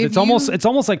know, if It's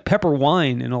almost like pepper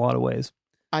wine in a lot of ways.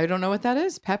 I don't know what that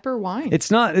is. Pepper wine. It's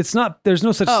not, there's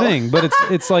no such Oh. thing, but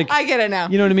it's like, I get it now.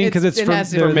 you know what I mean? Because it's it from,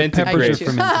 has to the fermented peppers are grapes.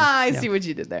 fermented. I Yeah. see what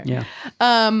you did there. Yeah.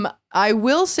 I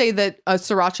will say that a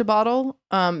sriracha bottle,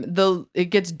 it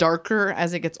gets darker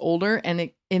as it gets older, and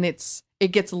it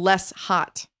gets less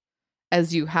hot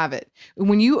as you have it.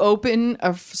 When you open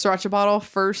a sriracha bottle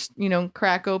first,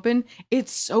 crack open,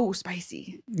 it's so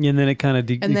spicy. And then it kind of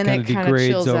And then it kinda degrades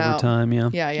chills over out. time. Yeah.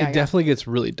 Yeah, It definitely gets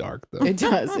really dark though. It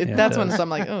does. Yeah, That's it when does. I'm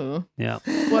like, oh, Yeah.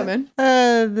 what, man?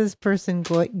 This person,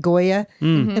 Goya,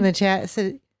 Mm. in the chat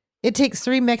said, it takes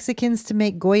 3 Mexicans to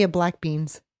make Goya black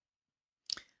beans.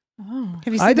 Oh.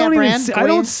 Have you seen I that don't even brand? see, I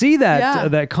don't Goya? see that Yeah.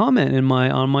 that comment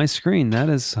on my screen. That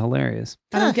is hilarious.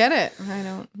 I don't get it. I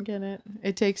don't get it.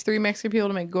 It takes 3 Mexican people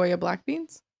to make Goya black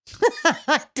beans.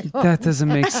 I don't- That doesn't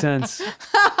make sense.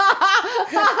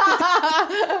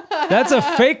 That's a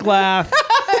fake laugh.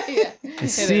 Yeah, I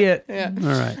see it. Yeah. All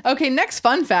right. Okay, next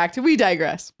fun fact. We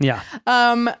digress. Yeah.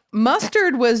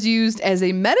 Mustard was used as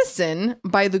a medicine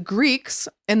by the Greeks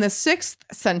in the 6th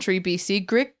century BC.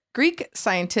 Greek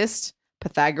scientist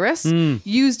Pythagoras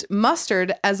used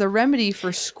mustard as a remedy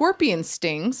for scorpion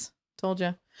stings. Told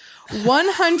you.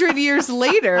 100 years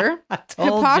later,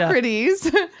 told ya.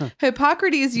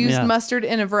 Hippocrates used Yeah. mustard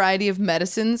in a variety of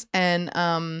medicines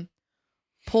and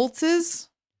pulses.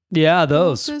 Yeah,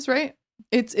 those. Pulses, right?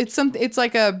 It's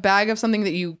like a bag of something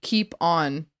that you keep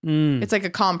on. Mm. It's like a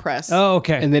compress. Oh,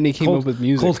 okay. And then he came Cold- up with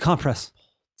music. Cold compress.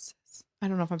 I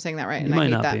don't know if I'm saying that right. You And might I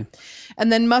hate not that. be.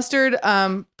 And then mustard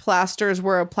plasters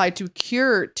were applied to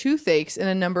cure toothaches in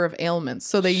a number of ailments.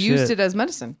 So they used Shit. it as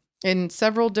medicine in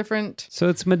several different. So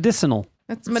it's medicinal.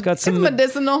 It's got some-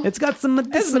 medicinal. It's got some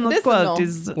medicinal medicinal.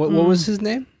 qualities. What was his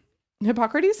name?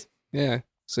 Hippocrates. Yeah.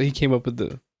 So he came up with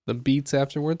the beats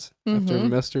afterwards after Mhm.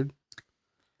 mustard.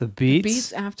 The beats?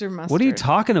 Beets after mustard. What are you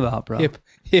talking about, bro? Hip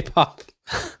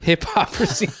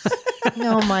hypocrisy.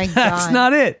 Oh my God. That's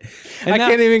not it. And I now-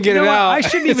 can't even get you know it what? out. I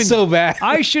shouldn't It's even. so bad.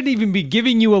 I shouldn't even be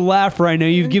giving you a laugh right now.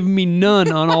 You've given me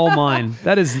none on all mine.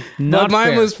 That is not But mine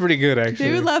fair. was pretty good actually.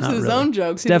 David laughs Not at his really. own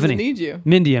jokes. Stephanie. He doesn't need you.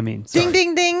 Mindy, I mean. Ding, Sorry.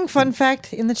 ding, ding. Fun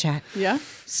fact in the chat. Yeah.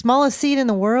 Smallest seed in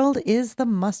the world is the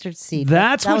mustard seed.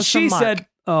 That's That what was from she Mark. said.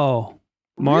 Oh,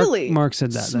 Mark. Really? Mark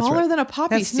said that. Smaller That's right. than a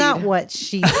poppy That's seed. not what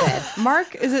she said.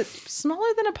 Mark, is it smaller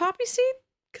than a poppy seed?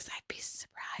 Because I'd be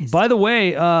surprised. By the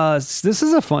way, this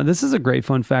is a great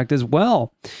fun fact as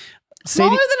well.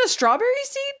 Smaller than a strawberry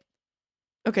seed?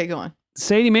 Okay, go on.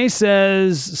 Sadie Mae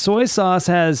says soy sauce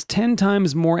has 10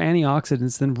 times more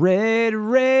antioxidants than red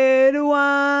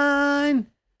wine.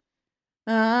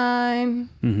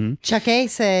 Mm-hmm. Chuck A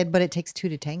said, but it takes 2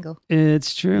 to tango.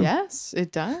 It's true. Yes,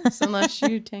 it does, unless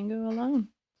you tango alone.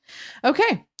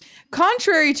 Okay.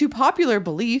 Contrary to popular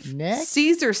belief, Next.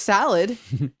 Caesar salad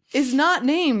is not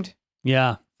named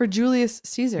Yeah, for Julius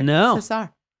Caesar. No.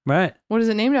 Caesar. right. What is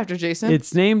it named after, Jason?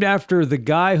 It's named after the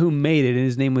guy who made it, and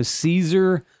his name was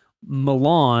Caesar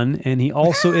Milan, and he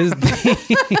also is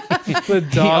The he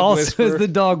dog also whisperer. is the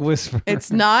dog whisperer.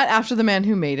 It's not after the man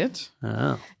who made it.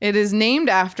 Oh. It is named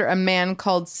after a man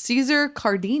called Caesar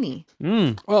Cardini.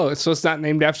 Oh, so it's not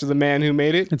named after the man who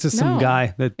made it? It's just some No.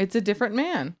 guy that It's a different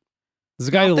man. there's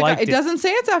a guy who The guy- liked it doesn't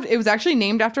say it's after. It was actually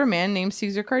named after a man named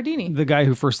Caesar Cardini. The guy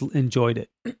who first enjoyed it.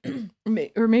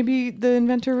 Or maybe the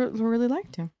inventor really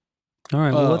liked him. All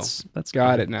right, well Oh, that's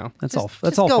Got it now. That's Just- all.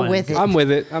 That's just all. go fine. with it. I'm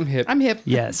with it. I'm hip. I'm hip.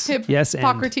 Yes. Hip. Yes, and-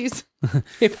 Hippocrates.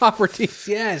 Hippocrates.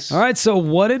 Yes. All right, so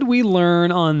what did we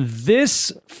learn on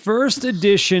this first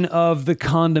edition of the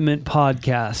Condiment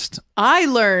Podcast? I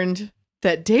learned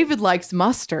that David likes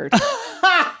mustard.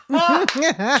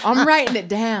 I'm writing it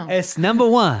down. It's number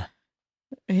one.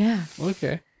 Yeah.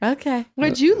 Okay. Okay.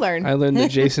 What'd you learn? I learned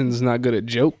that Jason's not good at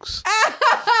jokes.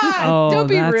 Oh, Don't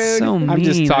be that's rude. so mean. I'm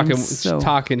just talking so-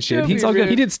 talking shit. Don't be He's all good. rude.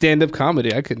 He did stand up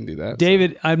comedy. I couldn't do that.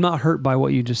 David, I'm not hurt by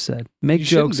what you just said. Make You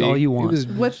shouldn't jokes be. all you It want. was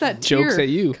What's that jokes tear at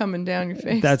you. coming down your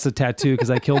face? That's a tattoo because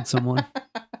I killed someone.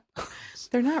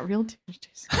 They're not real tears,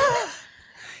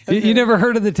 Jason. You never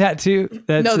heard of the tattoo?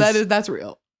 That's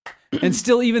real. And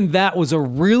still, even that was a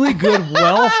really good,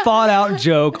 well thought out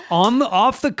joke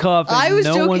off the cuff. and I was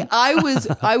no joking. one-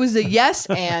 I was a yes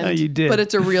and. You did. But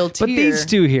it's a real tear. But these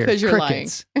two here, because you're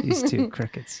crickets. These two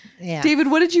crickets. Yeah. lying.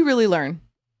 David, what did you really learn?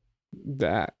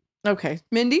 that. Okay,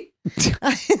 Mindy.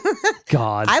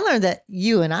 God. I learned that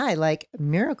you and I like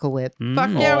Miracle Whip.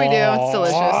 Fuck yeah, we do. It's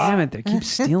delicious. Damn it! They keep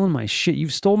stealing my shit.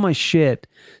 You've stole my shit,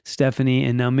 Stephanie,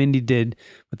 and now Mindy did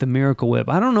with the Miracle Whip.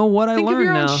 I don't know what I Think learned of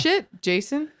your now. own shit,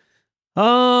 Jason.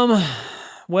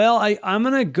 Well, I'm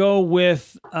gonna go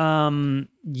with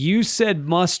you said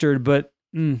mustard, but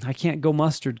I can't go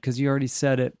mustard because you already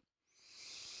said it.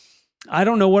 I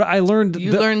don't know what I learned.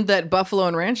 You learned that buffalo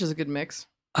and ranch is a good mix.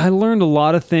 I learned a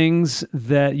lot of things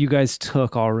that you guys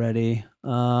took already.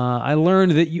 I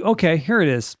learned that you, okay, here it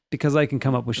is, because I can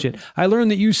come up with shit. I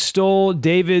learned that you stole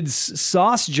David's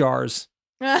sauce jars.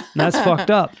 That's fucked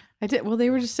up. I did. Well, they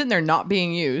were just sitting there not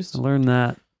being used. I learned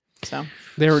that. So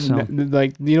They were So-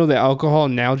 like, you know, the alcohol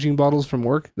Nalgene bottles from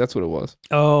work. That's what it was.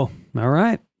 Oh, all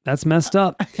right. That's messed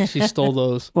up. She stole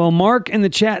those. Well, Mark in the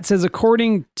chat says,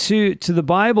 according to the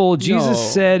Bible, Jesus No.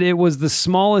 said it was the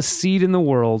smallest seed in the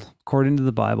world, according to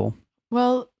the Bible.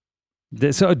 well,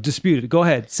 So dispute it. Go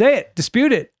ahead. Say it.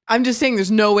 Dispute it. I'm just saying there's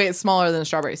no way it's smaller than a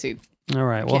strawberry seed. All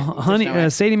right. Well, Can't. There's honey, no way.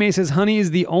 Sadie Mae says honey is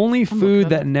the only looking food it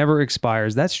that up. never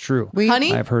expires. That's true.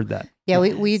 Honey? I've heard that. Yeah,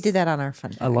 we did that on our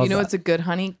fun. I love You know that. what's a good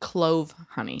honey? Clove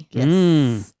honey. Yes.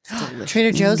 Mm. It's delicious.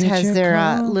 Trader Joe's Get has your their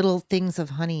call. little things of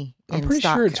honey I'm in pretty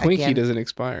stock sure a Twinkie again. doesn't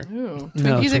expire. Ooh, No,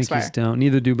 Twinkies Twinkies expire. don't.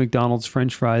 Neither do McDonald's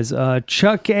French fries.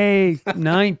 Chuck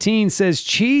A19 says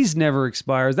cheese never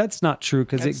expires. That's not true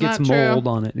because it That's gets not true. mold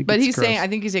on it. It But gets he's gross. saying, I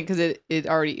think he's saying because it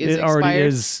already is it expired. already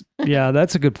is. Yeah,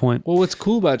 that's a good point. Well, what's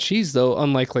cool about cheese, though,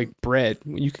 unlike like bread,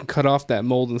 you can cut off that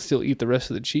mold and still eat the rest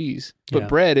of the cheese. But Yeah.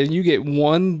 bread, and you get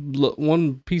one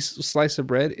slice of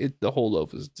bread, the whole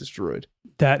loaf is destroyed.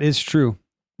 That is true.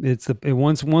 It's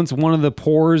once one of the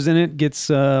pores in it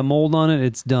gets mold on it,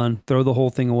 it's done. Throw the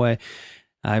whole thing away.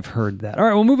 I've heard that. All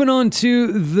right, well, moving on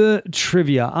to the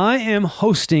trivia. I am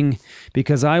hosting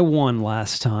because I won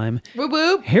last time. Whoop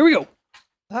whoop. Here we go.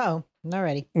 Oh, not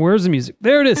ready. Where's the music?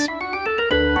 There it is.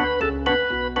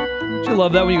 Don't you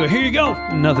love that when you go, here you go?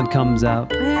 Nothing comes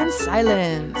out. And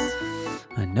silence.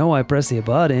 I know I pressed the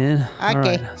button. All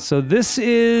Okay. right. So this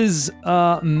is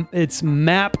it's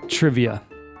map trivia.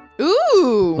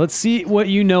 Ooh. Let's see what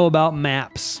you know about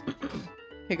maps.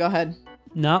 Okay, go ahead.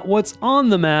 Not what's on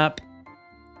the map,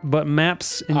 but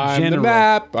maps in I'm general. the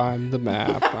map. I'm the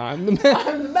map. I'm the map.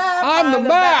 I'm the map. I'm the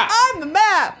map. I'm the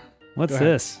map. What's Go ahead.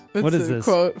 this? What That's is a this?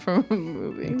 quote from a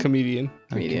movie. Comedian.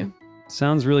 Comedian.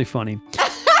 Sounds really funny.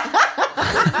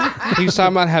 He was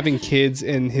talking about having kids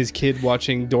and his kid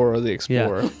watching Dora the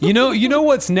Explorer. Yeah. You know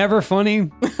what's never funny?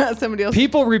 Somebody else.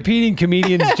 People repeating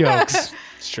comedians' jokes.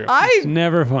 It's true. It's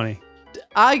never funny.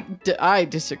 I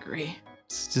disagree.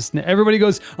 It's just everybody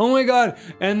goes, oh my God.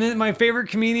 And then my favorite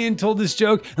comedian told this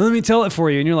joke. And let me tell it for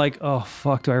you. And you're like, oh,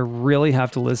 fuck. Do I really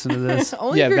have to listen to this?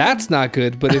 Only Yeah, if you're- that's not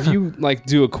good. But if you like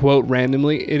do a quote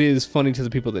randomly, it is funny to the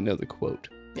people that know the quote.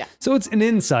 So it's an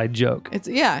inside joke. It's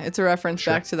a reference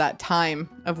back to that time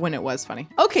of when it was funny.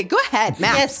 Okay, go ahead,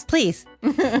 Matt. Yes, please.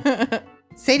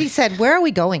 Sadie said, "Where are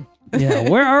we going?" Yeah.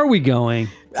 Where are we going?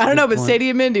 I don't know, but point. Sadie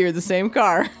and Mindy are the same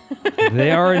car.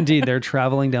 They are indeed. They're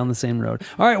traveling down the same road.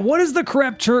 All right. What is the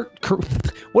correct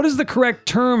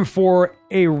term for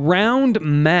a round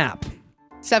map?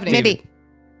 Stephanie. Maybe.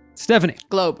 Stephanie.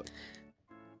 Globe.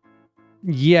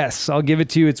 Yes, I'll give it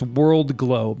to you. It's world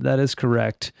globe. That is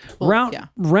correct. Well, yeah.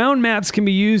 Round maps can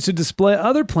be used to display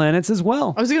other planets as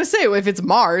well. I was gonna say if it's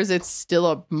Mars, it's still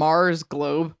a Mars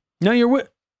globe. No, you're right.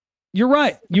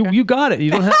 You got it.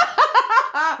 You don't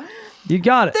have. You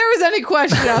got If there was any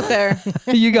question out there.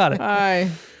 it. You got it. Hi.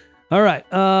 All right.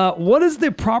 What is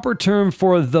the proper term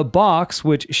for the box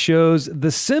which shows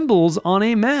the symbols on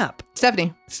a map?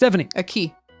 Stephanie. Stephanie. A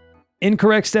key.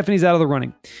 Incorrect. Stephanie's out of the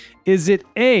running. Is it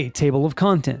A, table of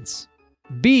contents,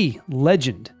 B,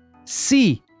 legend,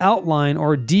 C, outline,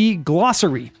 or D,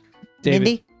 glossary? David.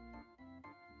 Mindy.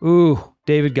 Ooh,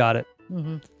 David got it.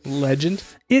 Legend.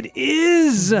 It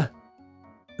is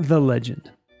the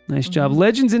legend. Nice job.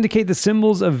 Legends indicate the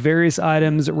symbols of various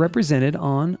items represented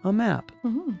on a map.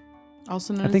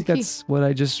 Also known I think as a key. that's what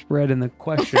I just read in the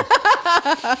question.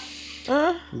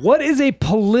 What is a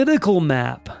political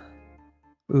map?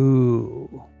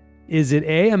 Ooh. Is it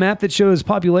A, a map that shows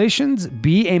populations,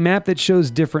 B, a map that shows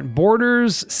different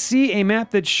borders, C, a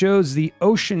map that shows the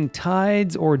ocean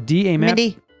tides, or D, a map...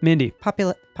 Mindy.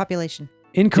 Population.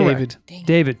 Incorrect.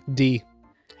 David. D.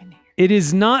 It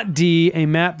is not D, a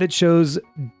map that shows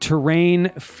terrain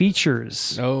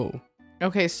features. Oh.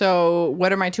 Okay, so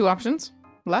what are my 2 options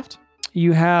left?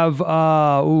 You have,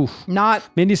 Not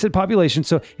Mindy said population,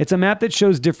 so it's a map that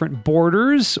shows different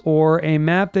borders or a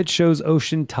map that shows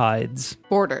ocean tides.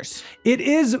 borders. It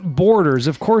is borders.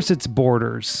 Of course it's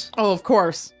borders. Oh, of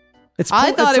course. It's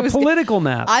I thought it's it was a political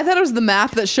map. I thought it was the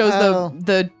map that shows Oh.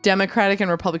 the Democratic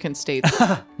and Republican states.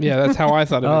 Yeah, that's how I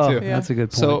thought of it too. That's a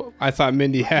good point. So I thought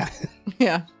Mindy had.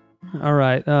 Yeah. All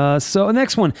right. So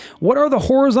next one. What are the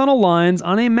horizontal lines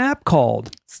on a map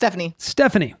called? Stephanie.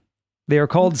 Stephanie. They are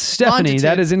called Stephanie. Longitude.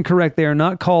 That is incorrect. They are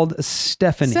not called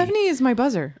Stephanie. Stephanie is my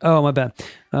buzzer. Oh, my bad.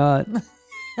 Go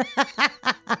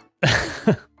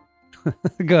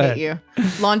ahead. Hate you.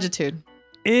 Longitude.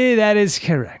 That is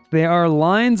correct. They are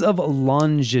lines of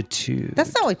longitude.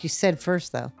 That's not what you said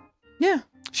first, though. Yeah.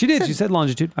 She did. She said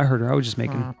longitude. I heard her. I was just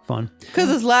making fun. Because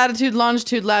it's latitude,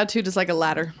 longitude. Latitude is like a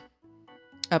ladder.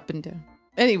 Up and down.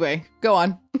 Anyway, go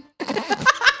on.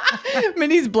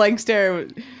 Minnie's blank stare.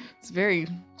 It's very.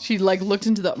 She like looked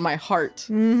into my heart.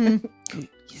 Mm-hmm.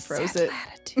 Froze it.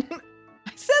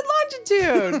 I said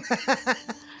longitude.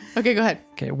 Okay, go ahead.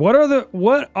 Okay. What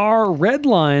are red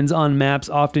lines on maps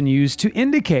often used to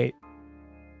indicate?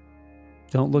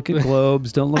 Don't look at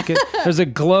globes. Don't look at. There's a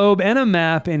globe and a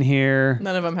map in here.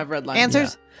 None of them have red lines.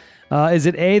 Answers? Is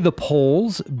it A, the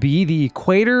poles, B, the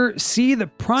equator, C, the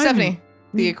prime? Stephanie,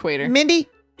 the equator. Mindy,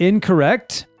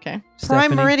 Incorrect. Okay. prime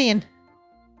Stephanie. meridian.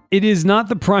 It is not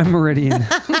the prime meridian.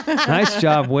 Nice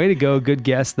job. Way to go. Good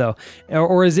guess, though.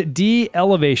 Or is it D,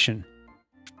 elevation?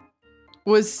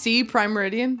 Was C prime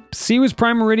meridian? C was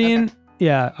prime meridian. Okay.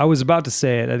 Yeah, I was about to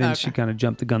say it. I think she Okay. kind of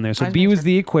jumped the gun there. So I was B making was sure.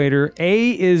 the equator.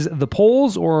 A is the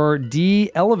poles, or D,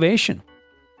 elevation?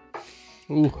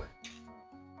 Ooh.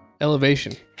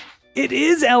 Elevation. It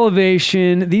is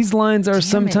elevation. These lines are Damn it.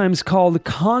 sometimes called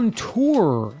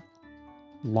contour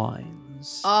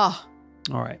lines. Ah,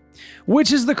 All right.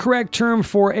 Which is the correct term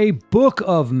for a book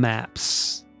of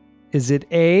maps? Is it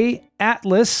A,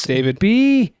 atlas? David.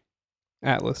 B,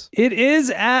 Atlas. it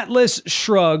is atlas.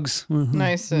 Shrugs.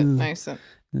 nice it, nice it.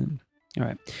 All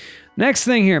right. Next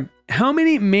thing here. How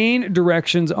many main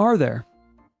directions are there?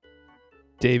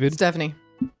 David. Stephanie.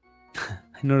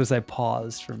 I noticed I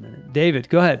paused for a minute. David,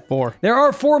 go ahead. 4. There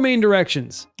are 4 main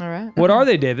directions. All right. What are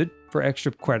they, David? For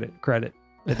extra credit.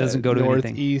 It doesn't go to North,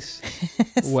 anything. east,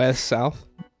 west, south.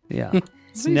 Yeah. It's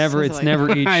Please never sounds it's like-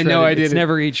 never each I shredded. know, I It's didn't.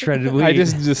 never each shredded wheat. I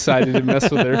just decided to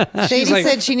mess with her. Sadie like-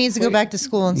 said she needs to go back to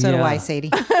school, and so do Yeah. I,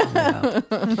 Sadie.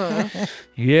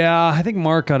 Yeah, I think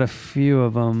Mark got a few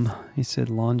of them. He said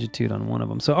longitude on one of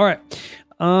them. So, all right.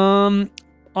 On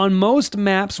most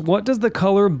maps, what does the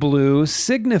color blue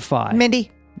signify?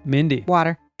 Mindy, Mindy.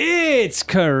 water. It's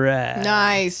correct.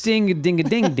 Nice. Ding, ding,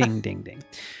 ding, ding, ding, ding.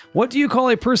 What do you call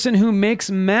a person who makes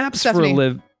maps for a Stephanie.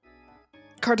 live?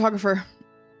 Cartographer.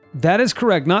 That is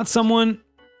correct. Not someone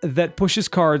that pushes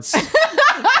carts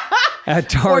at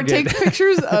Or Target. takes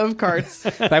pictures of carts.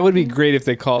 That would be great if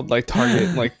they called like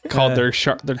Target, like called their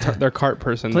cart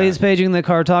person. Please that. paging the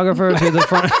cartographer to the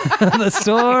front of the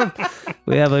store.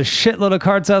 We have a shitload of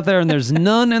carts out there, and there's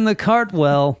none in the cart.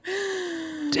 Well,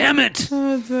 damn it.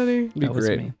 Oh, that's funny. Be That was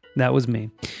great. me. That was me.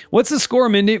 What's the score,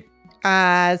 Mindy?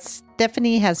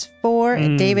 Stephanie has 4,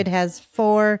 and David has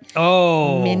 4.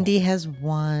 Oh. Mindy has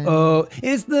 1. Oh,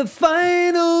 it's the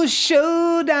final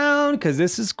showdown, because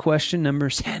this is question number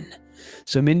 10.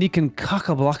 So Mindy can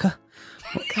cock-a-blocka,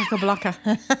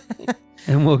 Cock-a-blocka.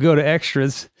 and we'll go to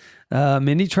extras.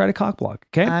 Mindy, try to cock-block,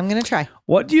 okay? I'm going to try.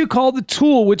 What do you call the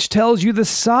tool which tells you the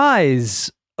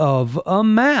size of a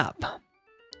map?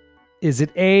 Is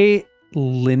it A,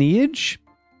 lineage,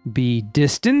 B,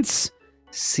 distance,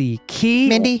 C, key?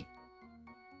 Mindy,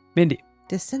 Mindy.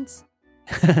 distance.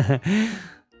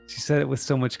 She said it with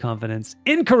so much confidence.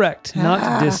 Incorrect,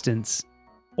 not distance.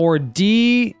 Or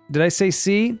D, did I say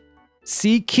C?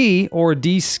 C, key, or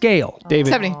D, scale? David.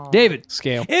 Stephanie. David.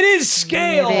 Scale. It is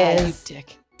scale. It is.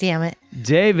 Dick. Damn it.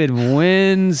 David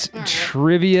wins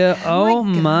trivia. Oh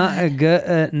my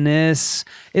goodness.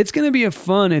 It's going to be a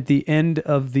fun at the end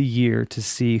of the year to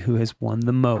see who has won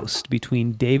the most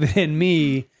between David and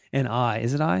me and I.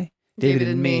 Is it I? David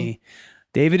and me.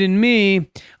 David and me.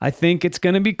 I think it's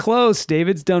going to be close.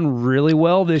 David's done really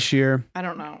well this year. I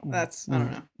don't know. I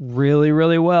don't know. Really,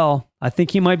 really well. I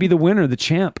think he might be the winner, the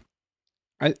champ.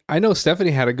 I know Stephanie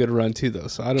had a good run too, though,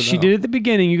 so I don't know. She did at the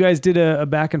beginning. You guys did a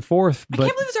back and forth. I But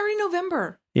can't believe it's already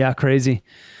November. yeah, crazy.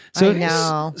 So, I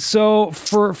know. So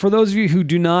for those of you who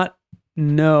do not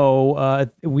know,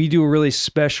 we do a really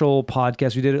special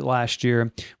podcast. We did it last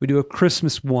year. We do a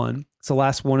Christmas one. It's the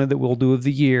last one that we'll do of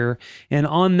the year. And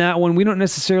on that one, we don't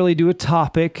necessarily do a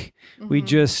topic. We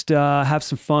just have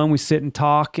some fun. We sit and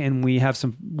talk, and we have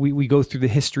we go through the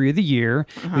history of the year.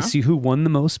 We see who won the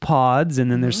most pods,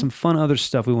 and then there's some fun other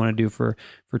stuff we want to do for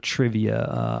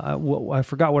trivia. I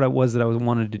forgot what it was that I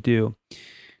wanted to do.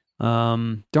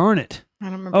 Darn it. I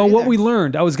don't remember. Oh, either. what we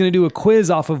learned. I was going to do a quiz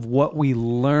off of what we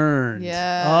learned.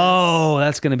 Yes. Oh,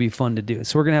 that's going to be fun to do.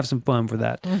 So we're going to have some fun for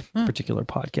that particular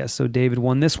podcast. So David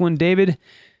won this one. David,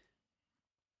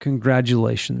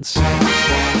 congratulations.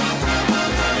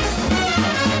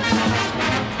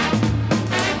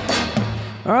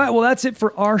 All right, well, that's it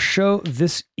for our show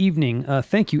this evening.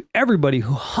 Thank you, everybody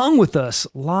who hung with us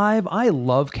live. I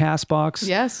love CastBox.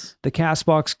 Yes. The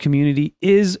CastBox community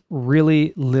is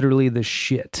really, literally the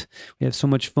shit. We have so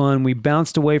much fun. We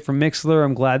bounced away from Mixlr.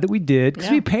 I'm glad that we did because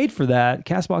we paid for that.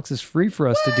 CastBox is free for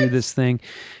us to do this thing.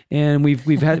 And we've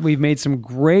made some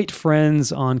great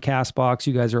friends on CastBox.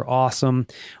 You guys are awesome.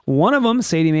 One of them,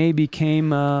 Sadie Mae,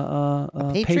 became a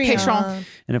patron.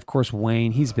 And of course,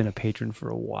 Wayne, he's been a patron for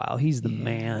a while. He's the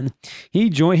man. He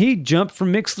jumped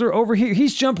from Mixlr over here.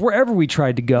 He's jumped wherever we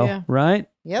tried to go, right?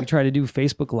 Yep. We tried to do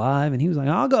Facebook Live, and he was like,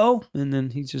 I'll go. And then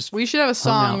he just We should have a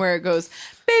song where it goes,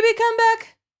 baby, come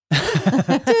back.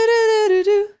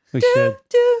 Do-do-do-do-do, We should.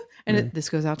 do. And this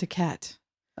goes out to Kat.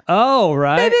 Oh,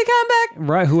 right. Baby, come back.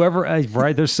 Right, whoever,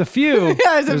 right, there's a few.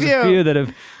 Yeah, there's a few. that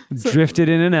have drifted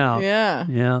in and out. Yeah.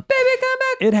 Yeah. Baby, come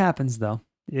back. It happens, though.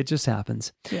 It just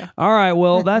happens. Yeah. All right.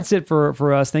 Well, that's it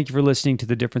for us. Thank you for listening to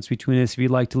The Difference Between Us. If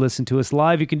you'd like to listen to us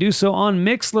live, you can do so on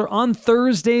Mixlr on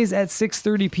Thursdays at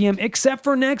 6:30 p.m., except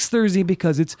for next Thursday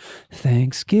because it's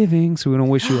Thanksgiving. So we want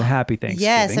to wish you a happy Thanksgiving.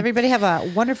 Yes, everybody have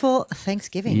a wonderful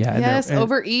Thanksgiving. Yeah. Yes,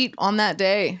 overeat on that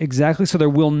day. Exactly. So there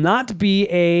will not be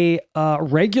a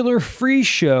regular free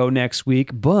show next week,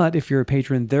 but if you're a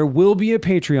patron, there will be a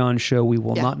Patreon show. We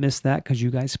will not miss that because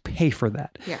you guys pay for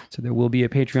that. Yeah. So there will be a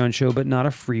Patreon show, but not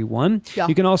a free one. Yeah.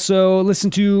 You can also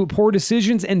listen to Poor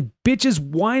Decisions and Bitches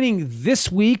Whining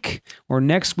this week or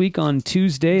next week on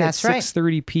Tuesday at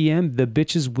 6:30 p.m. The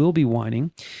Bitches will be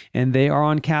whining, and they are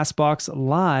on CastBox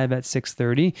Live at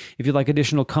 6:30. If you'd like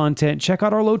additional content, check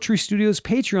out our Low Tree Studios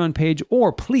Patreon page,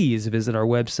 or please visit our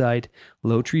website,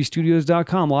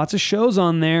 lowtreestudios.com. Lots of shows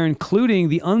on there, including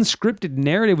the unscripted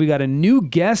narrative. We got a new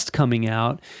guest coming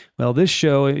out. Well, this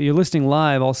show, if you're listening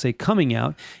live, I'll say coming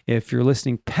out. If you're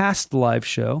listening past the live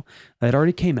show, it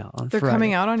already came out on Friday. They're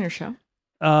coming out on your show?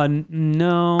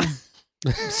 No.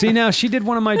 See, now she did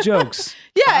one of my jokes.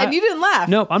 Yeah, and you didn't laugh.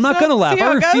 No, I'm not going to laugh. see I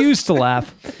how it goes? refuse to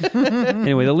laugh.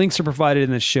 Anyway, the links are provided in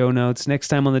the show notes. Next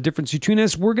time on The Difference Between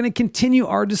Us, we're going to continue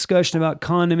our discussion about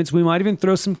condiments. We might even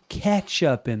throw some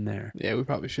ketchup in there. Yeah, we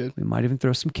probably should. We might even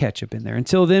throw some ketchup in there.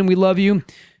 Until then, we love you.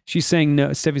 She's saying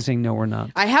no. Steffi's saying no, we're not.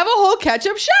 I have a whole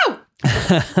ketchup show.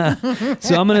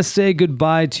 So I'm going to say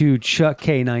goodbye to Chuck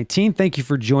K19. Thank you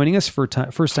for joining us, first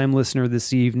time listener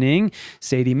this evening.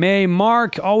 Sadie Mae,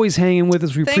 Mark, always hanging with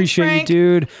us. We Thanks, appreciate Frank.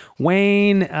 you, dude.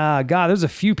 Wayne, God, there's a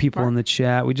few people in the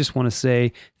chat. We just want to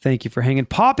say thank you for hanging.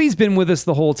 Poppy's been with us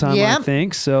the whole time, I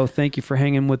think. So thank you for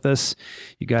hanging with us.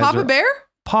 You guys Papa Bear?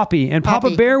 Poppy. And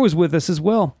Papa Bear was with us as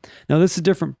well. No, this is a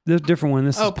different one.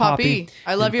 This is Poppy.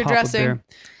 I love and your Papa dressing. Bear.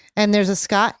 And there's a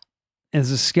Scott. And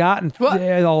there's a Scott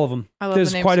and all of them. I love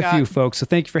There's the name quite Scott. a few folks. So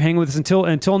thank you for hanging with us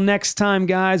until next time,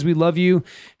 guys. We love you.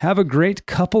 Have a great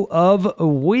couple of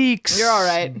weeks. You're all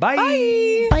right.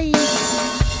 Bye.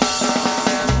 Bye.